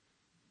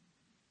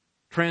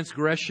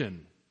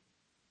 Transgression.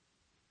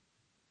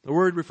 The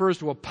word refers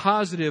to a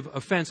positive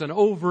offense, an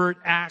overt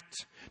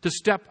act, to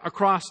step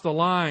across the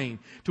line,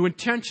 to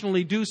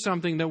intentionally do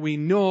something that we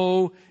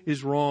know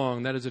is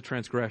wrong. That is a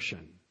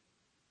transgression.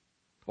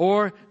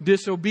 Or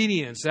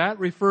disobedience. That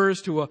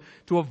refers to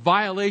a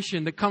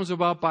violation that comes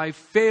about by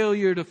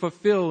failure to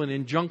fulfill an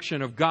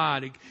injunction of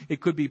God. It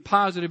could be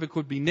positive, it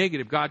could be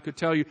negative. God could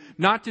tell you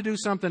not to do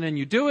something and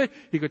you do it.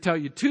 He could tell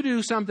you to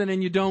do something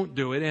and you don't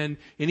do it. And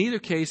in either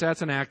case,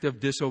 that's an act of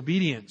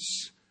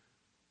disobedience.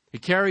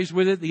 It carries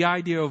with it the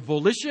idea of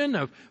volition,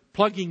 of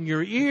plugging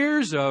your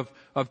ears, of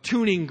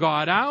tuning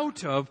God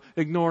out, of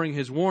ignoring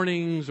His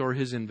warnings or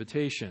His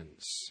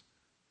invitations.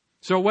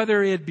 So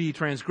whether it be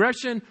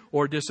transgression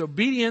or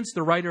disobedience,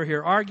 the writer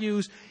here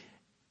argues,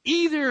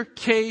 either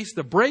case,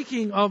 the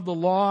breaking of the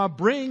law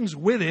brings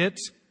with it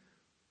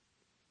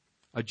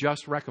a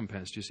just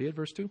recompense. Do you see it,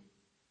 verse 2?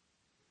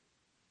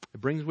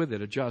 It brings with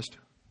it a just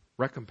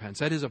recompense.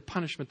 That is a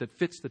punishment that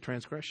fits the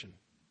transgression.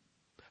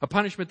 A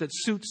punishment that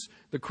suits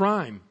the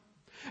crime.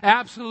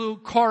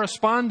 Absolute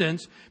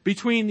correspondence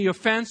between the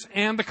offense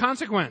and the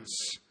consequence.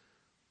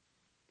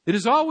 It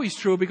is always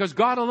true because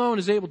God alone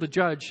is able to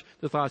judge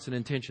the thoughts and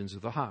intentions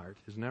of the heart.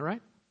 Isn't that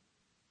right?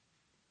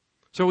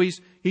 So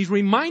he's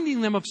reminding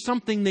them of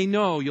something they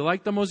know. You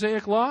like the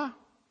Mosaic law?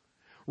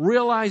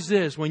 Realize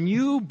this. When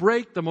you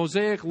break the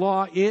Mosaic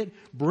law, it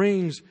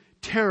brings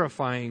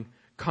terrifying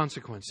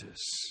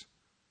consequences.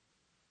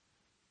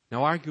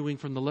 Now, arguing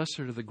from the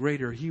lesser to the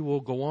greater, he will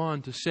go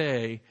on to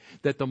say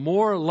that the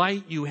more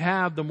light you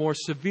have, the more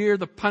severe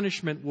the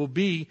punishment will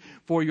be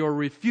for your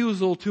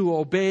refusal to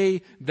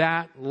obey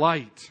that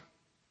light.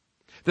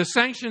 The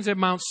sanctions at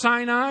Mount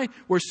Sinai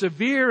were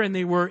severe and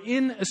they were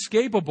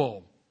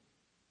inescapable.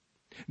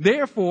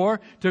 Therefore,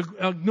 to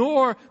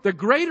ignore the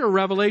greater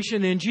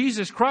revelation in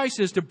Jesus Christ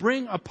is to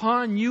bring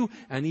upon you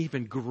an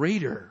even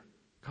greater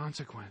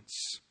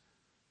consequence.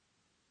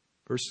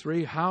 Verse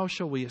 3, how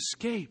shall we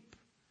escape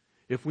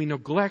if we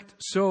neglect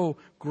so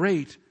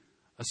great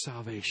a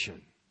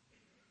salvation?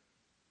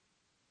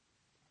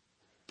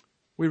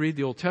 We read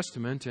the Old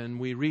Testament and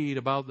we read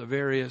about the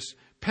various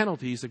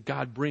penalties that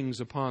God brings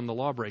upon the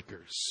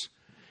lawbreakers.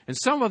 And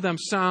some of them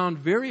sound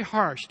very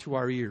harsh to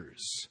our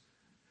ears.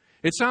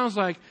 It sounds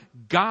like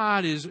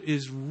God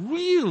is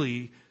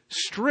really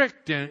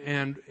strict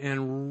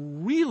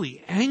and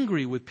really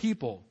angry with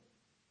people.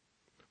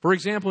 For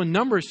example, in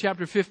Numbers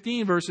chapter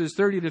 15, verses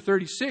 30 to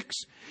 36,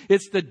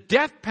 it's the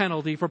death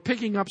penalty for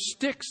picking up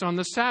sticks on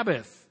the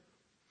Sabbath.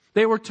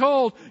 They were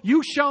told,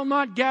 you shall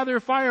not gather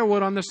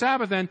firewood on the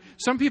Sabbath. And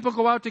some people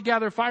go out to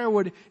gather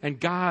firewood, and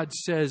God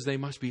says they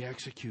must be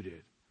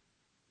executed.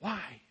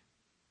 Why?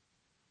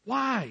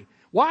 Why?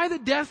 Why the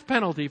death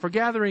penalty for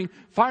gathering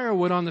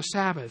firewood on the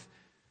Sabbath?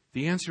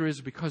 The answer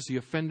is because the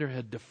offender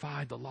had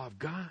defied the law of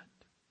God.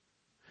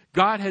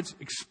 God had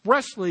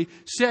expressly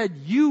said,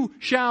 you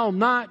shall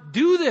not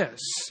do this.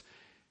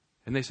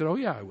 And they said, oh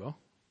yeah, I will.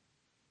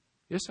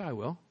 Yes, I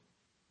will.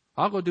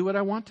 I'll go do what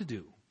I want to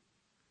do.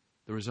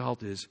 The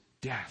result is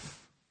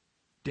death.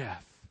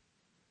 Death.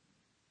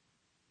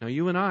 Now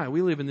you and I,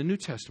 we live in the New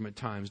Testament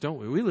times, don't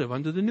we? We live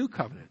under the New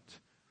Covenant.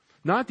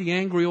 Not the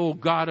angry old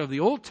God of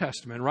the Old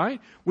Testament,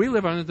 right? We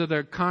live under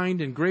the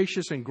kind and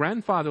gracious and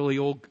grandfatherly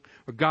old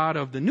God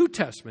of the New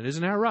Testament.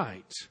 Isn't that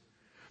right?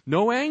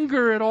 No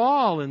anger at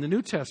all in the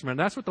New Testament.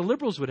 That's what the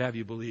liberals would have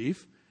you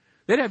believe.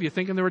 They'd have you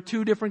thinking there were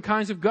two different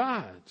kinds of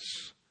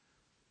gods.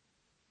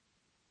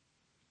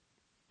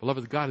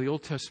 Beloved, the God of the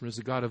Old Testament is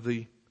the God of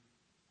the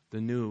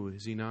New,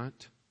 is He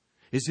not?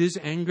 Is His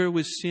anger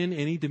with sin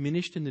any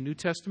diminished in the New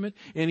Testament?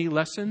 Any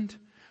lessened?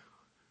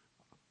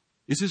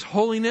 Is His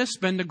holiness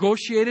been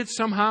negotiated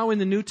somehow in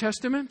the New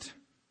Testament?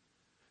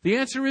 The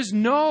answer is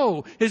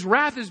no. His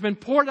wrath has been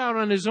poured out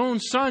on His own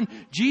Son,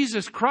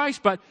 Jesus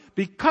Christ. But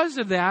because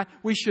of that,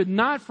 we should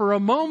not for a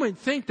moment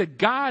think that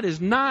God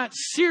is not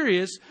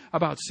serious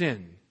about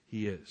sin.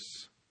 He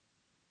is.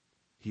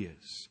 He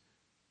is.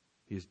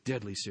 He is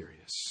deadly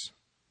serious.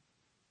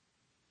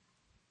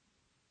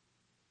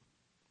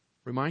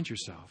 Remind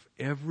yourself,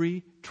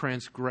 every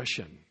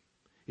transgression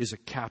is a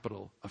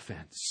capital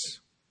offense.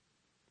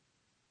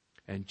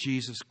 And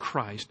Jesus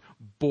Christ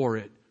bore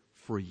it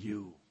for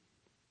you.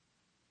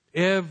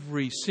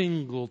 Every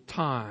single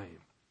time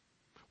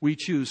we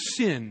choose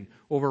sin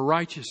over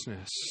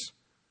righteousness,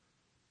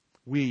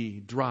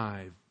 we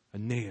drive a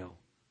nail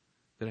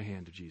in the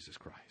hand of Jesus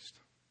Christ.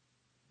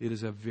 It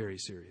is a very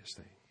serious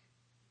thing.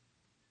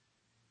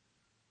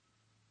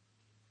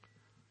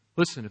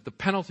 Listen, if the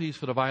penalties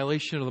for the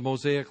violation of the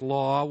Mosaic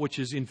law, which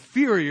is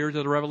inferior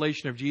to the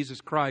revelation of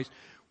Jesus Christ,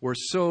 were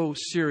so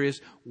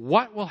serious,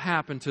 what will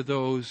happen to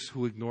those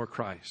who ignore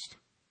Christ?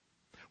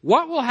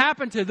 What will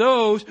happen to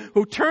those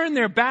who turn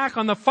their back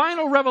on the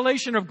final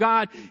revelation of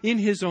God in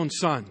His own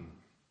Son?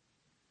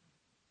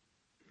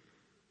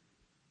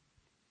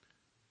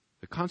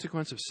 The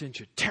consequence of sin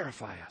should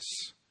terrify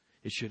us.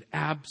 It should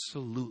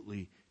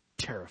absolutely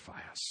terrify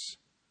us.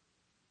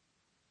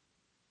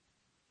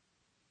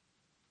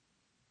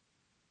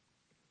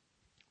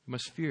 We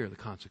must fear the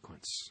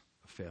consequence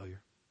of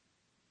failure.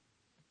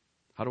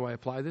 How do I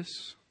apply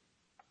this?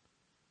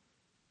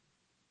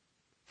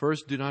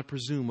 First, do not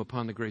presume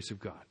upon the grace of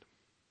God.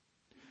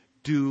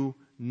 Do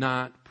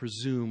not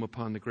presume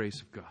upon the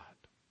grace of God.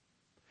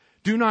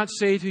 Do not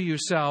say to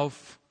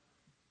yourself,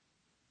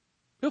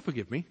 He'll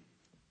forgive me.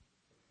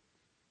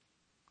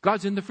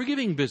 God's in the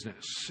forgiving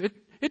business.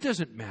 It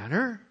doesn't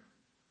matter.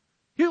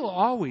 He'll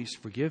always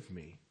forgive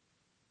me.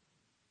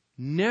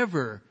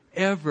 Never,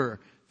 ever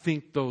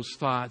think those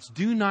thoughts.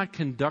 Do not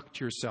conduct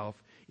yourself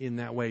in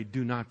that way.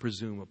 Do not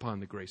presume upon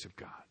the grace of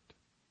God.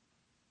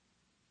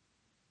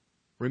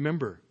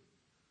 Remember,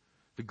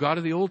 the God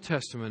of the Old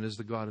Testament is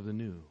the God of the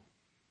New.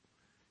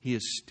 He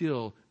is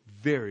still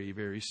very,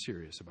 very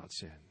serious about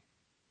sin.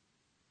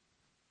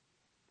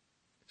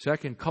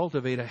 Second,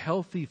 cultivate a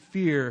healthy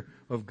fear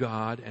of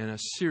God and a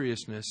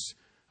seriousness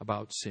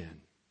about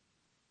sin.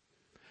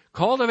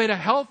 Cultivate a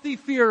healthy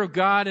fear of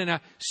God and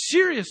a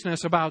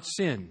seriousness about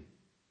sin.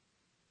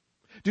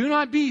 Do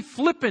not be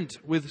flippant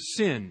with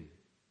sin.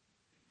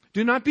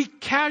 Do not be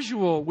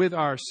casual with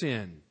our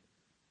sin.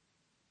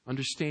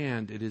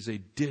 Understand it is a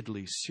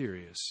deadly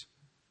serious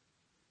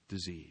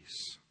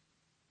disease.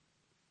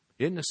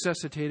 It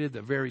necessitated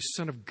the very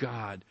Son of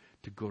God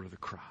to go to the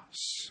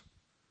cross.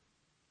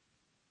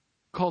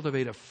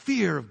 Cultivate a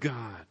fear of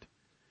God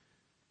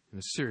and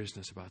a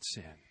seriousness about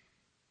sin.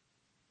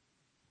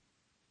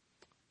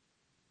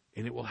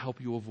 And it will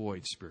help you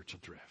avoid spiritual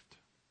drift.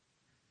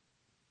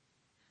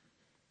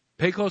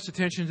 Pay close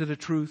attention to the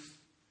truth.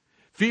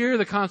 Fear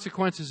the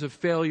consequences of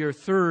failure.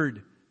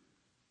 Third,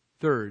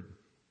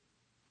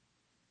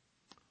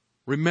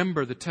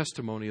 remember the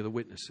testimony of the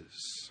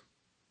witnesses.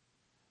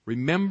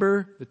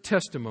 Remember the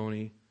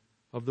testimony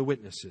of the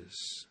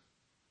witnesses.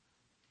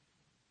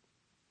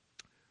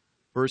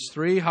 Verse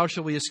 3, how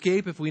shall we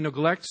escape if we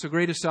neglect so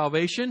great a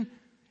salvation?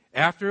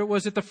 After it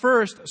was at the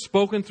first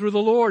spoken through the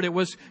Lord, it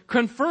was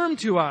confirmed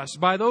to us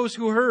by those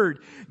who heard,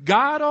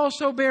 God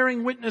also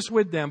bearing witness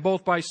with them,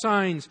 both by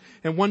signs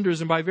and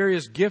wonders and by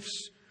various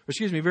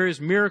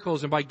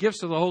miracles and by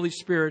gifts of the Holy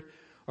Spirit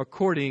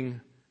according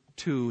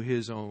to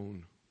His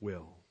own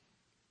will.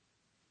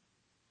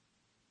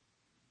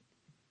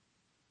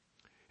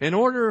 In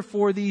order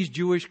for these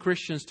Jewish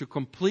Christians to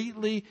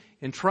completely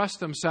entrust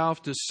themselves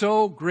to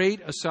so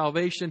great a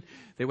salvation,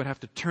 they would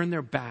have to turn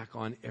their back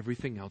on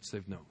everything else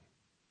they've known.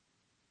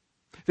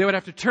 They would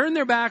have to turn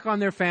their back on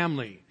their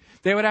family.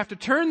 They would have to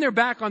turn their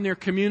back on their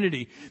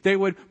community. They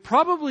would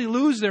probably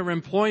lose their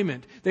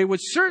employment. They would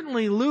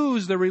certainly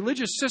lose the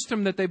religious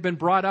system that they've been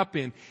brought up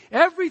in.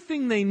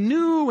 Everything they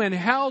knew and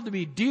held to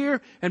be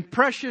dear and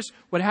precious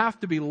would have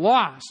to be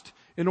lost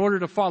in order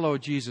to follow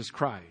Jesus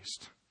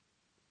Christ.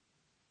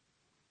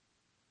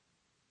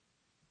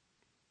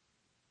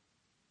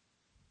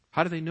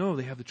 How do they know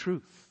they have the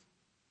truth?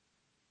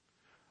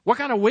 What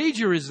kind of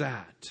wager is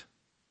that?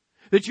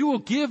 That you will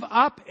give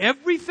up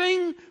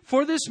everything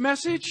for this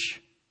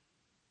message?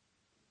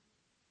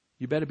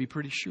 You better be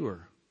pretty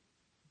sure.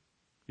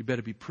 You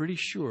better be pretty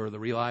sure of the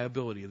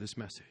reliability of this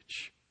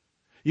message.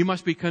 You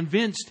must be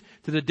convinced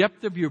to the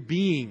depth of your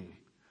being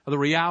of the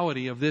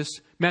reality of this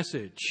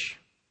message.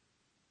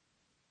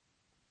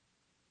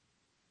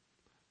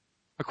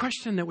 A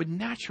question that would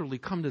naturally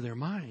come to their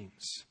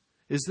minds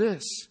is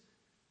this: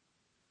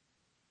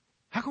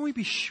 how can we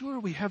be sure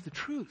we have the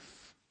truth?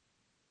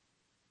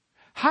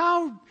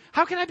 How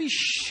can I be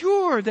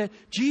sure that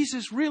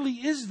Jesus really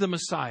is the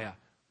Messiah?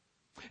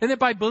 And that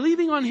by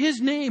believing on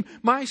His name,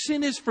 my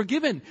sin is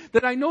forgiven.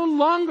 That I no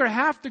longer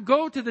have to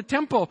go to the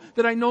temple.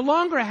 That I no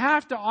longer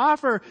have to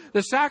offer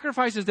the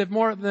sacrifices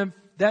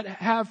that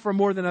have for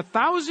more than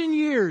 1,000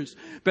 years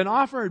been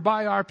offered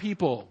by our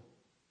people.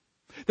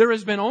 There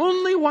has been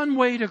only one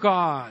way to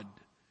God.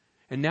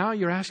 and now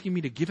you're asking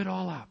me to give it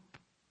all up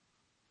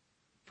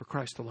for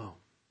Christ alone.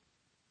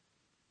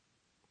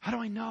 How do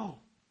I know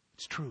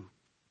it's true?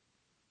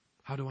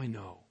 How do I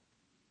know?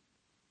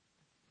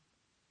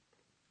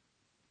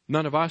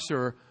 None of us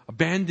are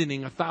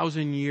abandoning a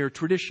 1,000-year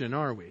tradition,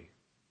 are we?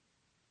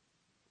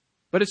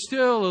 But it's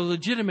still a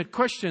legitimate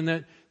question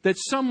that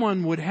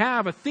someone would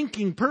have, a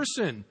thinking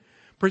person,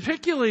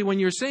 particularly when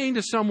you're saying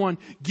to someone,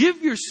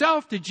 give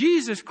yourself to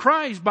Jesus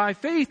Christ by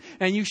faith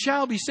and you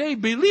shall be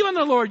saved. Believe on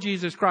the Lord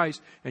Jesus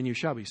Christ and you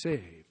shall be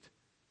saved.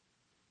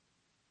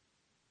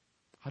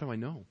 How do I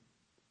know?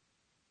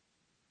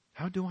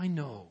 How do I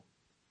know?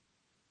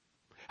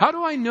 How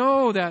do I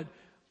know that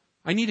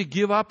I need to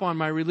give up on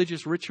my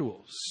religious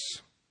rituals?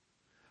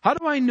 How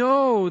do I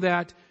know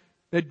that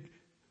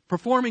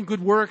performing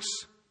good works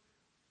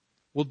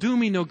will do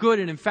me no good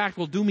and in fact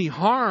will do me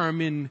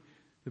harm in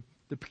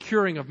the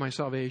procuring of my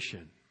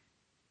salvation?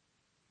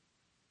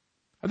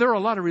 There are a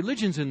lot of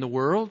religions in the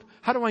world.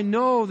 How do I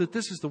know that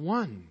this is the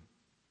one?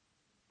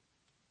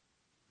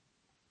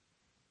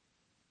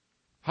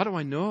 How do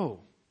I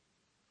know?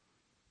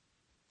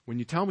 When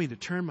you tell me to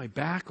turn my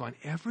back on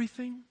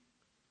everything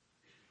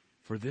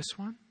for this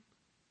one,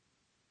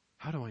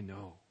 how do I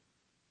know?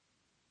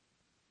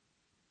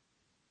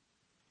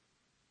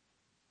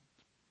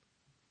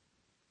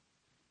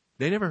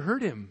 They never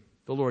heard him,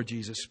 the Lord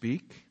Jesus,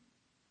 speak.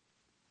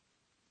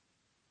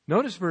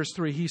 Notice verse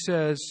 3, he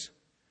says,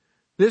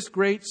 this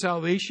great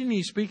salvation,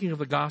 he's speaking of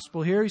the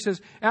gospel here, he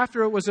says,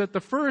 after it was at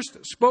the first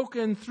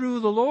spoken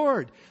through the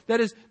Lord. That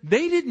is,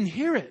 they didn't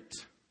hear it.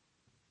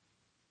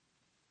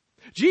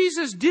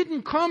 Jesus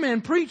didn't come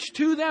and preach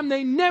to them.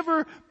 They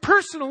never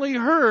personally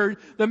heard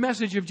the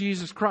message of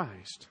Jesus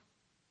Christ.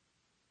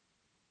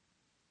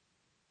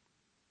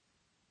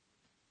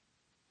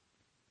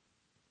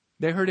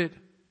 They heard it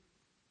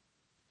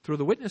through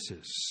the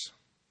witnesses.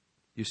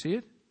 You see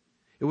it?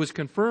 It was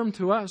confirmed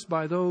to us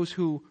by those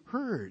who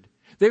heard.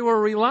 They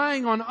were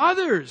relying on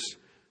others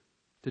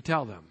to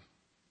tell them.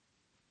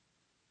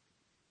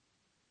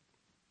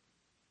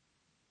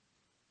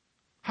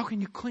 How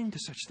can you cling to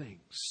such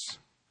things?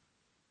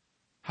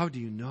 How do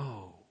you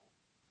know?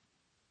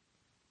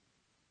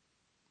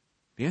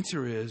 The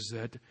answer is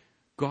that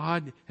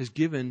God has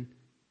given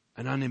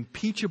an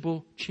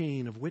unimpeachable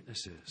chain of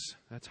witnesses.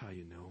 That's how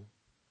you know.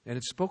 And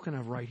it's spoken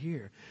of right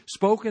here.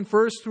 Spoken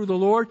first through the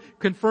Lord,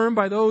 confirmed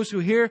by those who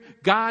hear,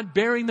 God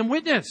bearing them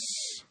witness.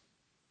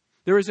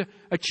 There is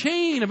a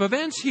chain of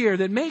events here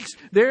that makes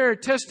their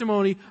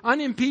testimony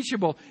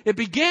unimpeachable. It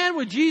began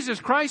with Jesus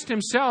Christ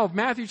himself,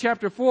 Matthew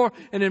chapter 4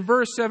 and in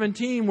verse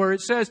 17, where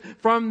it says,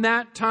 from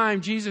that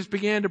time Jesus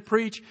began to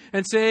preach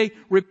and say,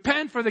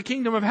 repent, for the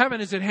kingdom of heaven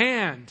is at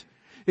hand.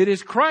 It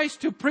is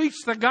Christ who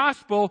preached the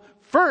gospel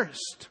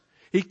first.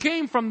 He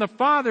came from the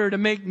Father to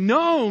make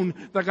known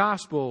the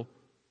gospel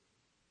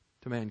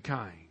to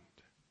mankind.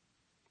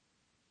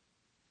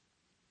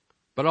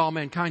 But all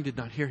mankind did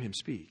not hear him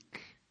speak.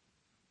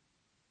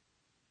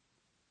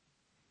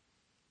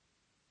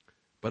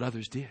 But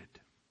others did.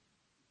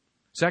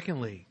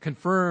 Secondly,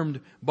 confirmed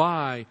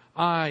by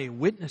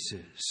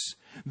eyewitnesses.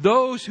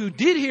 Those who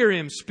did hear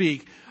him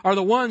speak are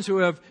the ones who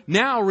have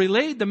now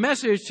relayed the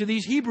message to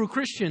these Hebrew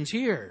Christians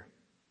here.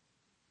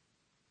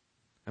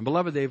 And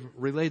beloved, they've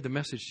relayed the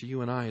message to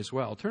you and I as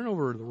well. Turn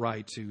over to the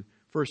right to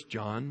 1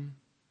 John.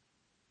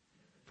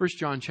 1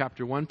 John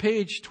chapter 1,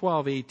 page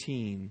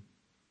 1218.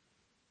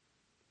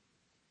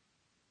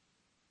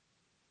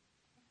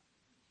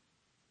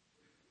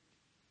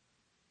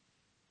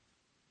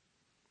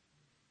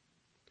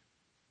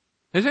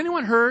 Has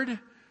anyone heard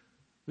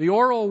the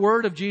oral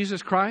word of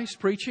Jesus Christ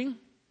preaching?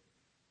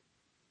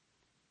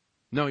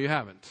 No, you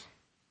haven't.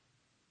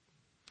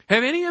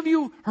 Have any of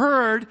you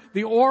heard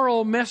the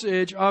oral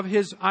message of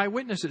his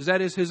eyewitnesses,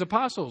 that is, his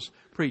apostles,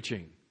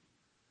 preaching?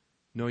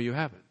 No, you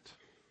haven't.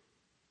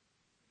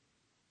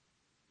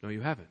 No,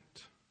 you haven't.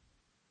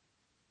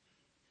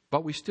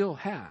 But we still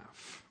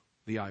have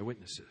the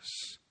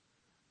eyewitnesses.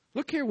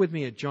 Look here with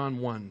me at John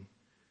 1.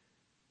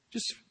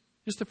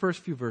 Just the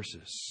first few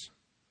verses.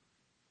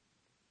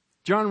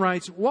 John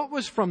writes, what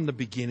was from the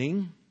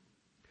beginning,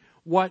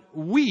 what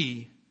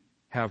we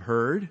have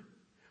heard,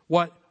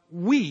 what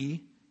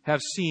we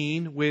have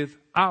seen with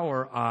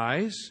our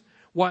eyes,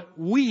 what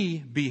we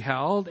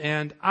beheld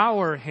and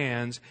our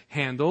hands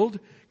handled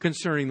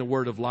concerning the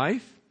word of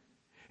life.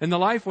 And the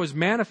life was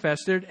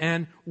manifested,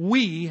 and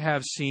we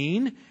have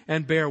seen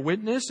and bear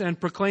witness and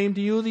proclaim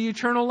to you the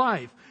eternal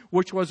life,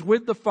 which was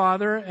with the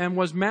Father and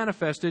was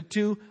manifested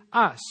to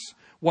us.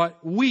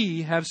 What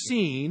we have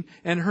seen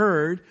and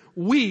heard,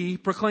 we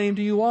proclaim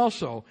to you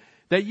also,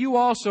 that you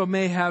also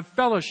may have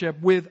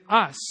fellowship with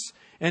us.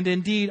 And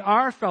indeed,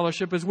 our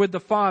fellowship is with the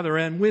Father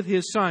and with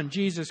his Son,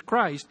 Jesus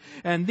Christ.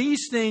 And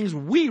these things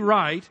we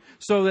write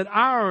so that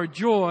our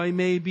joy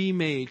may be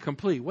made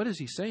complete. What is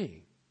he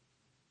saying?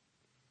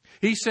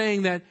 He's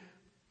saying that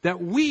that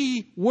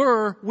we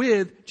were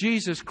with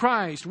Jesus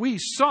Christ. We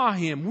saw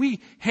Him. We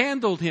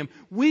handled Him.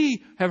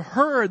 We have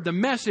heard the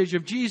message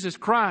of Jesus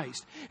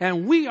Christ.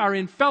 And we are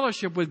in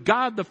fellowship with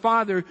God the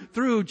Father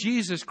through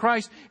Jesus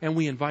Christ. And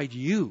we invite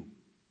you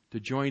to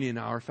join in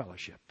our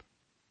fellowship.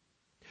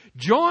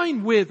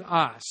 Join with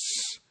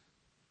us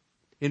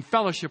in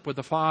fellowship with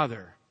the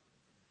Father.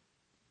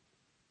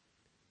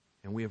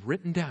 And we have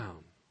written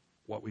down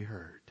what we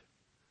heard.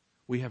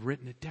 We have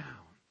written it down.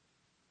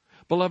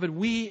 Beloved,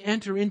 we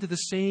enter into the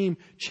same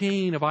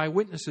chain of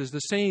eyewitnesses, the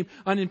same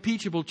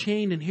unimpeachable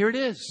chain, and here it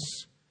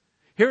is.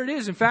 Here it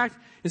is. In fact,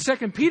 in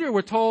 2 Peter,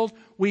 we're told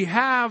we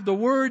have the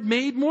word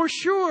made more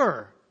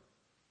sure.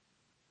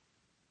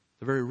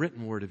 The very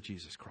written word of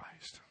Jesus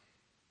Christ.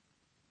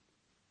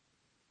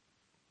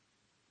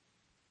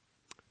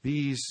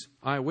 These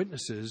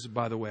eyewitnesses,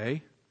 by the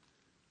way,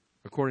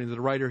 according to the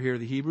writer here of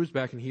the Hebrews,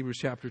 back in Hebrews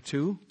chapter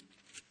 2,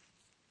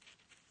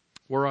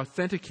 were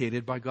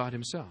authenticated by God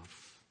Himself.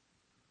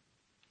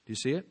 Do you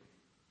see it?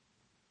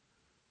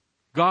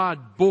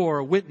 God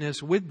bore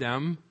witness with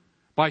them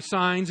by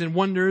signs and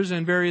wonders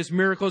and various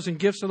miracles and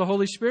gifts of the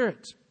Holy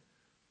Spirit.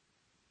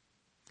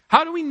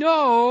 How do we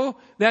know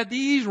that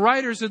these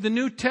writers of the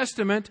New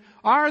Testament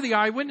are the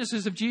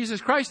eyewitnesses of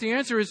Jesus Christ? The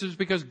answer is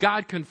because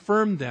God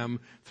confirmed them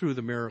through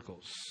the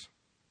miracles.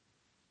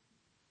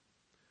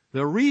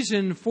 The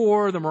reason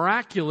for the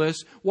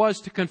miraculous was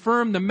to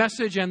confirm the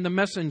message and the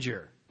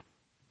messenger.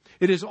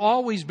 It has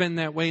always been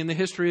that way in the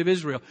history of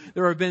Israel.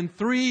 There have been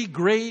 3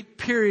 great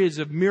periods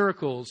of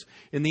miracles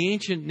in the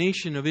ancient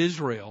nation of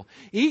Israel,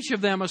 each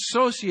of them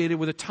associated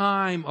with a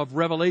time of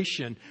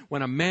revelation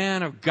when a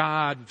man of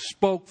God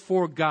spoke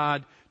for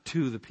God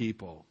to the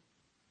people.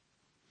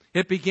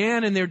 It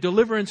began in their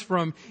deliverance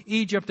from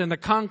Egypt and the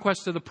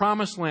conquest of the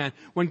Promised Land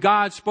when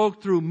God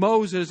spoke through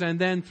Moses and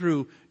then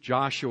through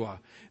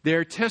Joshua.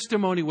 Their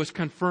testimony was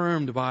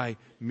confirmed by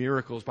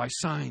miracles, by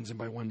signs and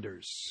by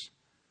wonders.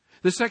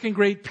 The second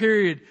great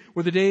period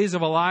were the days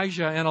of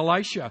Elijah and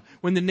Elisha,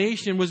 when the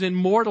nation was in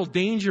mortal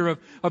danger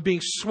of being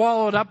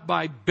swallowed up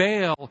by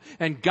Baal.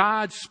 And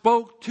God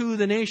spoke to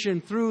the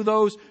nation through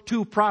those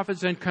 2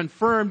 prophets and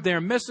confirmed their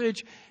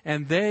message,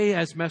 and they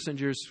as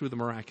messengers through the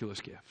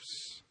miraculous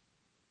gifts.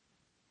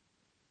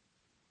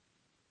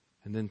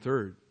 And then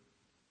third,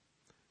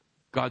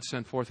 God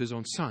sent forth His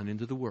own Son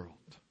into the world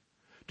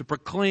to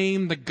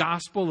proclaim the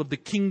gospel of the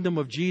kingdom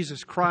of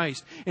Jesus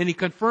Christ. And He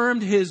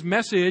confirmed His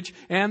message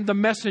and the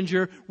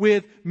messenger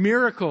with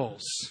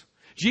miracles.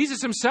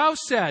 Jesus Himself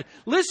said,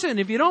 listen,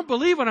 if you don't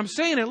believe what I'm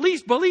saying, at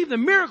least believe the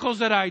miracles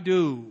that I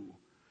do.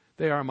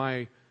 They are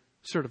my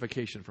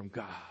certification from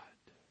God.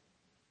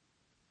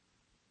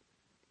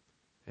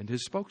 And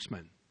His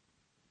spokesman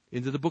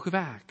into the book of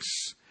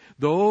Acts,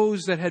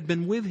 those that had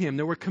been with Him,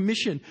 that were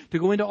commissioned to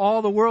go into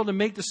all the world and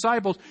make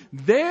disciples,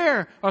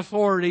 their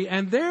authority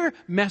and their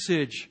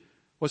message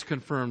was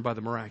confirmed by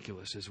the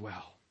miraculous as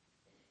well.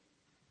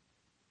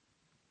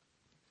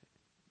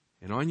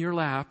 And on your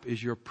lap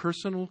is your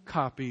personal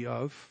copy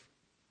of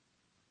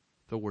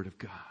the Word of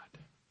God.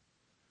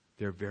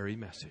 Their very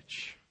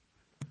message.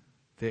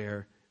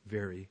 Their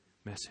very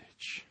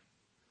message.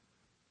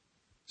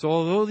 So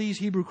although these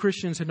Hebrew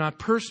Christians had not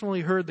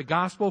personally heard the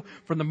gospel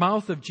from the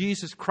mouth of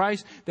Jesus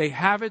Christ, they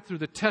have it through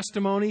the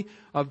testimony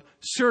of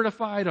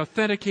certified,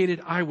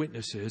 authenticated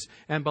eyewitnesses.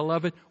 And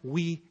beloved,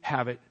 we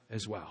have it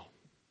as well.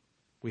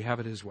 We have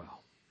it as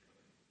well.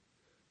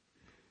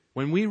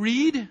 When we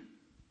read,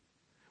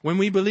 when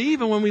we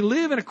believe, and when we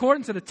live in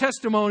accordance to the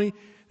testimony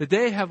that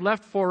they have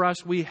left for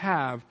us, we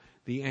have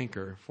the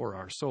anchor for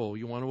our soul.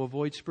 You want to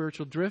avoid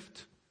spiritual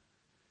drift?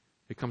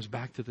 It comes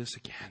back to this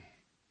again.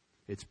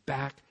 It's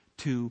back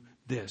to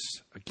this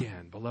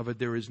again. Beloved,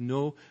 there is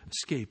no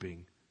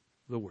escaping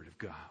the Word of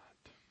God.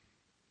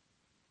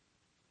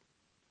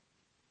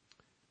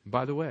 And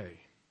by the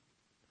way,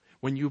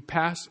 when you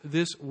pass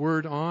this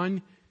word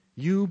on,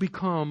 you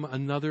become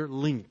another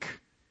link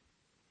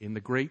in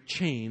the great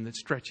chain that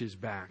stretches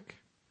back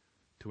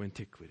to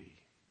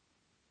antiquity.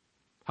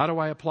 How do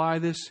I apply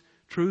this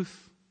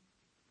truth?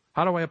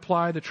 How do I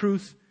apply the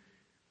truth?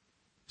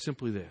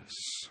 Simply this.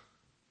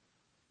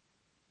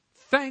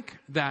 Thank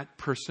that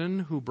person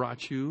who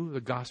brought you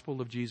the gospel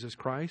of Jesus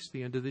Christ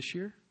the end of this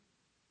year.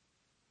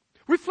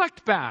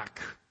 Reflect back.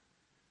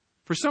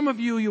 For some of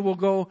you, you will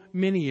go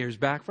many years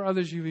back. For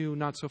others of you,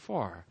 not so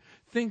far.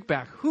 Think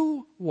back.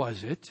 Who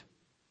was it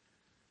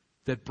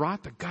that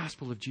brought the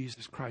gospel of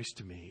Jesus Christ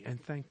to me? And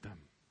thank them.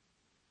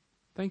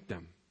 Thank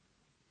them.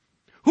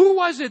 Who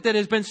was it that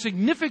has been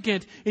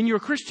significant in your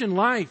Christian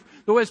life,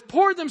 who has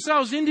poured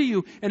themselves into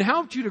you and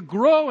helped you to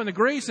grow in the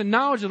grace and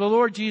knowledge of the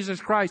Lord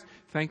Jesus Christ?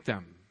 Thank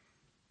them.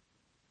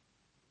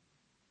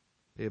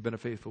 They have been a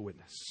faithful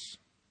witness.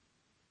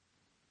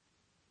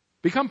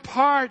 Become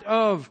part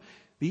of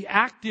the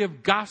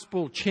active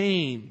gospel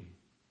chain,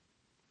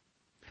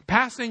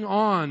 passing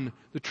on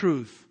the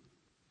truth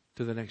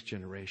to the next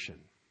generation.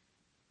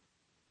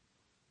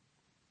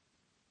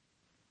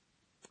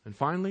 And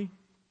finally,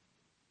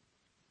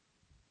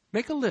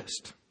 make a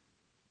list.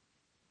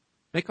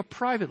 Make a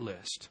private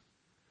list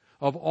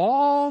of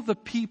all the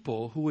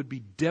people who would be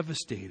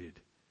devastated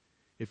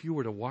if you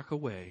were to walk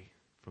away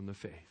from the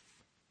faith.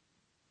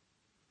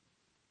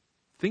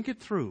 Think it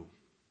through.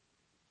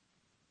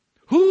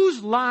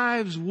 Whose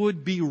lives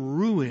would be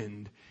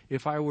ruined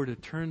if I were to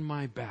turn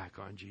my back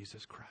on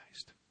Jesus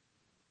Christ?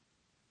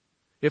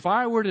 If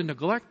I were to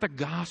neglect the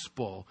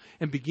gospel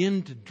and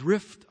begin to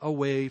drift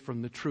away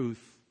from the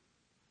truth,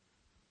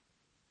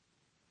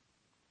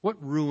 what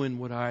ruin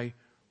would I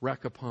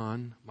wreak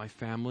upon my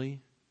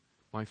family,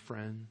 my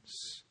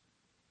friends?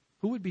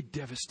 Who would be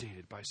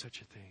devastated by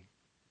such a thing?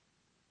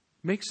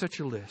 Make such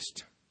a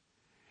list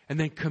and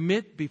then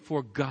commit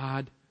before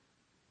God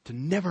to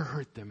never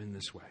hurt them in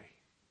this way.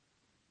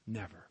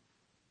 Never.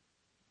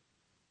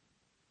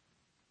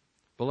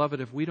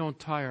 Beloved, if we don't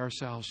tie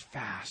ourselves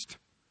fast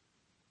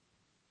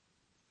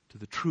to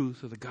the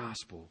truth of the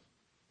gospel,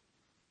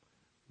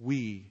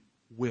 we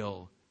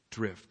will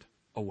drift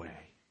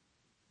away.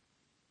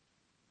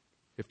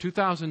 If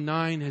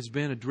 2009 has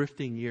been a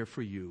drifting year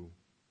for you,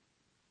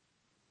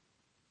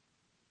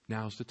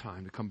 now's the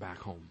time to come back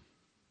home.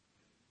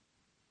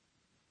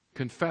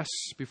 Confess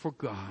before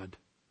God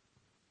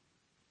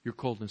your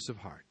coldness of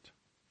heart.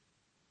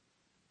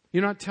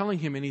 You're not telling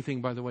Him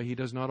anything, by the way, He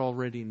does not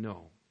already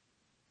know.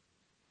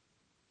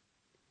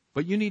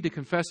 But you need to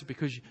confess it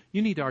because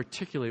you need to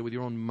articulate it with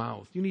your own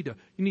mouth. You need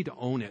to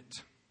own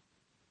it.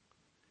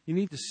 You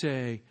need to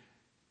say,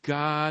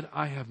 God,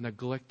 I have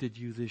neglected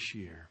you this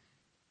year.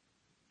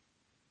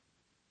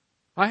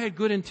 I had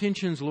good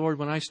intentions, Lord,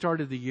 when I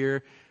started the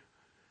year,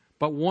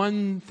 but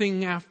one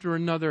thing after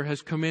another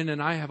has come in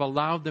and I have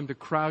allowed them to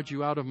crowd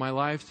you out of my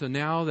life. So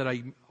now that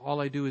all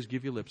I do is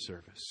give you lip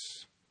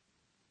service.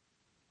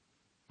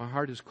 My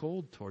heart is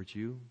cold towards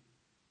you.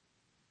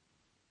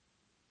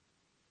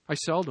 I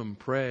seldom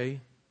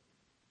pray.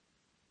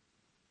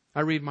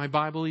 I read my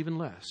Bible even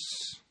less.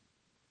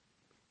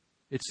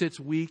 It sits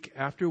week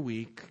after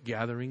week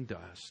gathering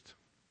dust.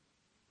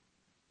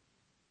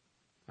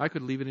 I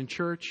could leave it in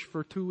church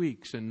for 2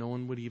 weeks and no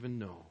one would even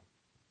know.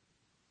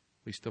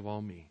 Least of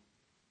all me.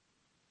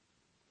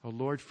 Oh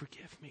Lord,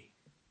 forgive me.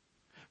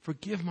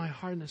 Forgive my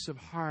hardness of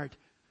heart.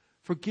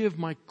 Forgive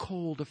my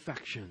cold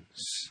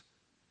affections.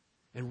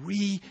 And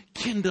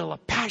rekindle a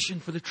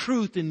passion for the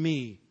truth in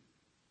me.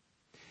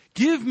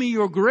 Give me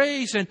your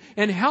grace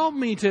and help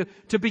me to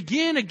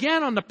begin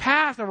again on the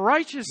path of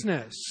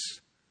righteousness.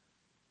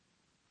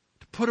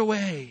 To put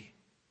away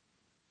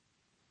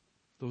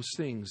those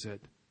things that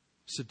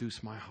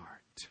seduce my heart.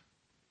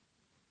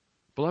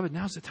 Beloved,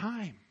 now's the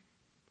time.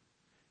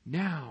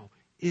 Now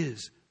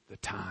is the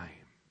time.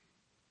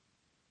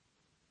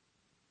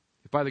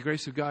 If by the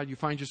grace of God you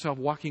find yourself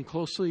walking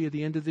closely at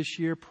the end of this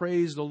year,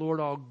 praise the Lord,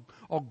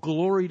 all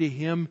glory to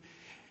Him,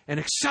 and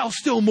excel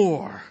still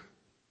more.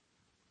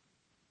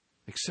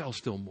 Excel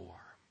still more.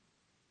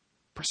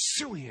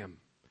 Pursue Him.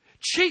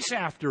 Chase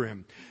after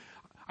Him.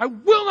 I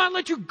will not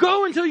let you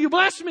go until you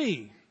bless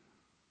me.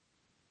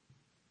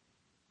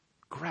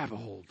 Grab a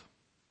hold.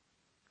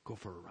 Go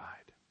for a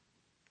ride.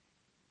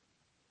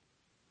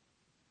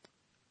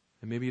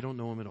 And maybe you don't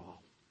know Him at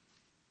all.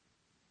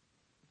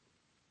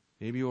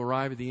 Maybe you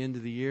arrive at the end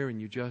of the year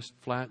and you just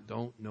flat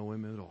don't know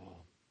Him at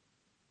all.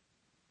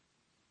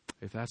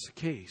 If that's the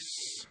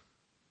case,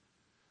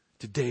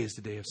 today is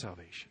the day of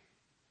salvation.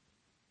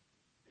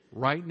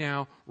 Right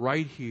now,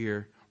 right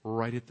here,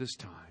 right at this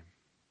time.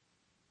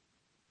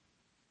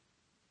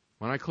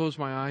 When I close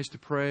my eyes to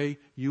pray,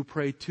 you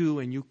pray too,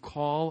 and you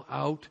call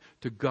out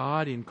to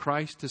God in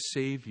Christ to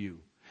save you.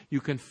 You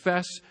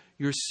confess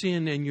your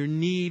sin and your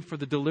need for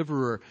the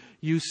deliverer.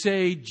 You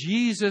say,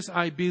 Jesus,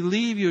 I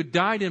believe you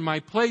died in my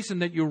place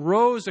and that you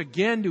rose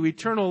again to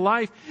eternal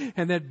life,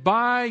 and that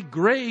by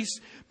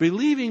grace,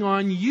 believing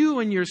on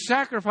you and your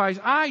sacrifice,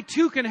 I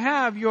too can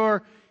have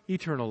your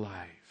eternal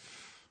life.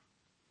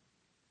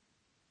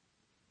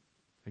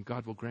 And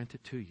God will grant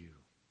it to you.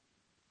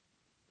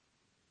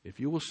 If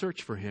you will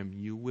search for Him,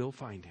 you will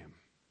find Him.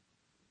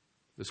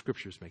 The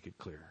Scriptures make it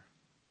clear.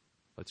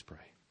 Let's pray.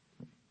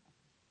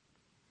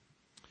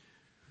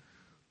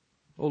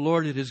 Oh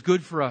Lord, it is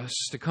good for us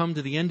to come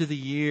to the end of the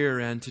year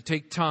and to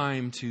take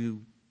time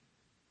to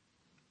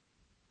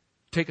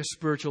take a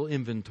spiritual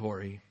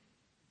inventory.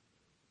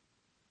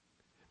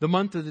 The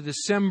month of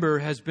December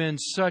has been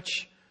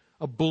such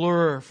a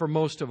blur for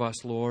most of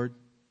us, Lord.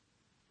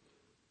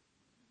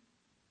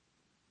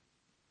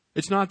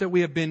 It's not that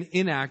we have been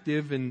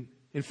inactive, and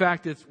in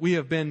fact, we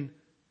have been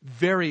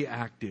very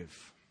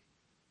active,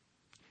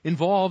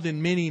 involved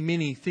in many,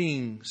 many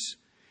things,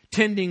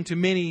 tending to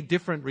many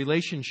different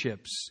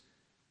relationships.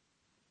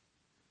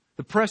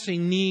 The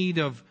pressing need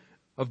of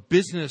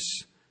business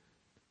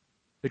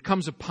that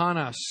comes upon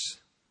us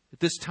at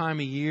this time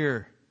of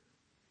year.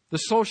 The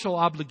social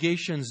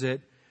obligations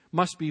that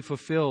must be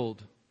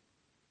fulfilled.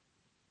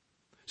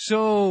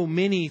 So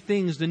many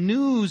things. The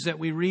news that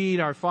we read,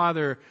 our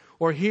Father,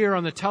 or hear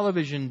on the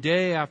television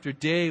day after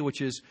day, which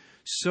is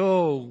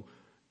so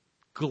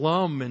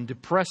glum and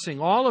depressing.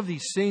 All of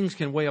these things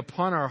can weigh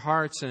upon our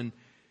hearts and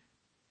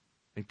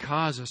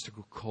cause us to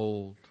go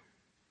cold.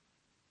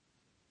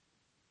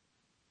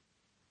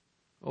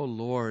 Oh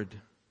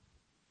Lord,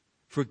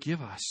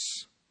 forgive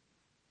us.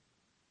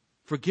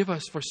 Forgive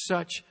us for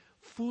such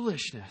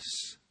foolishness.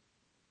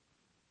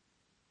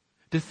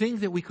 To think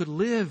that we could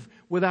live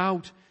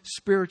without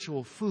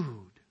spiritual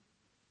food.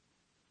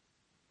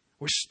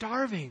 We're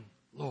starving,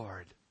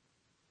 Lord.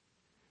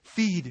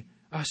 Feed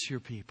us, your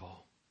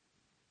people.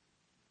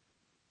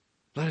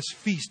 Let us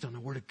feast on the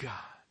Word of God.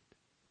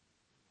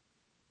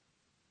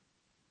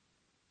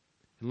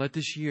 And let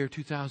this year,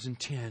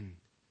 2010,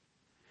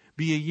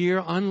 be a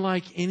year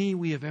unlike any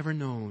we have ever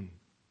known.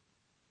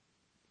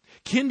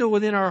 Kindle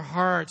within our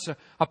hearts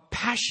a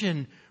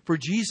passion for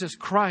Jesus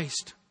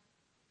Christ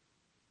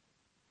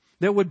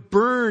that would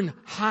burn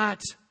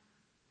hot.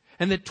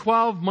 And that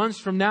 12 months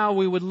from now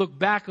we would look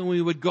back and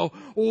we would go,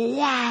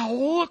 wow,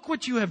 look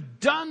what you have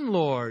done,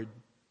 Lord.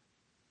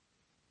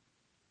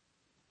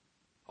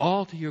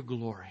 All to your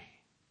glory.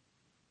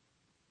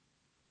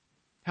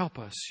 Help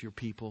us, your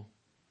people,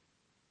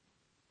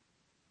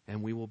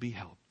 and we will be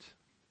helped.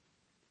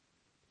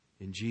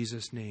 In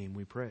Jesus' name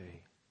we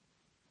pray.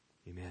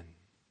 Amen.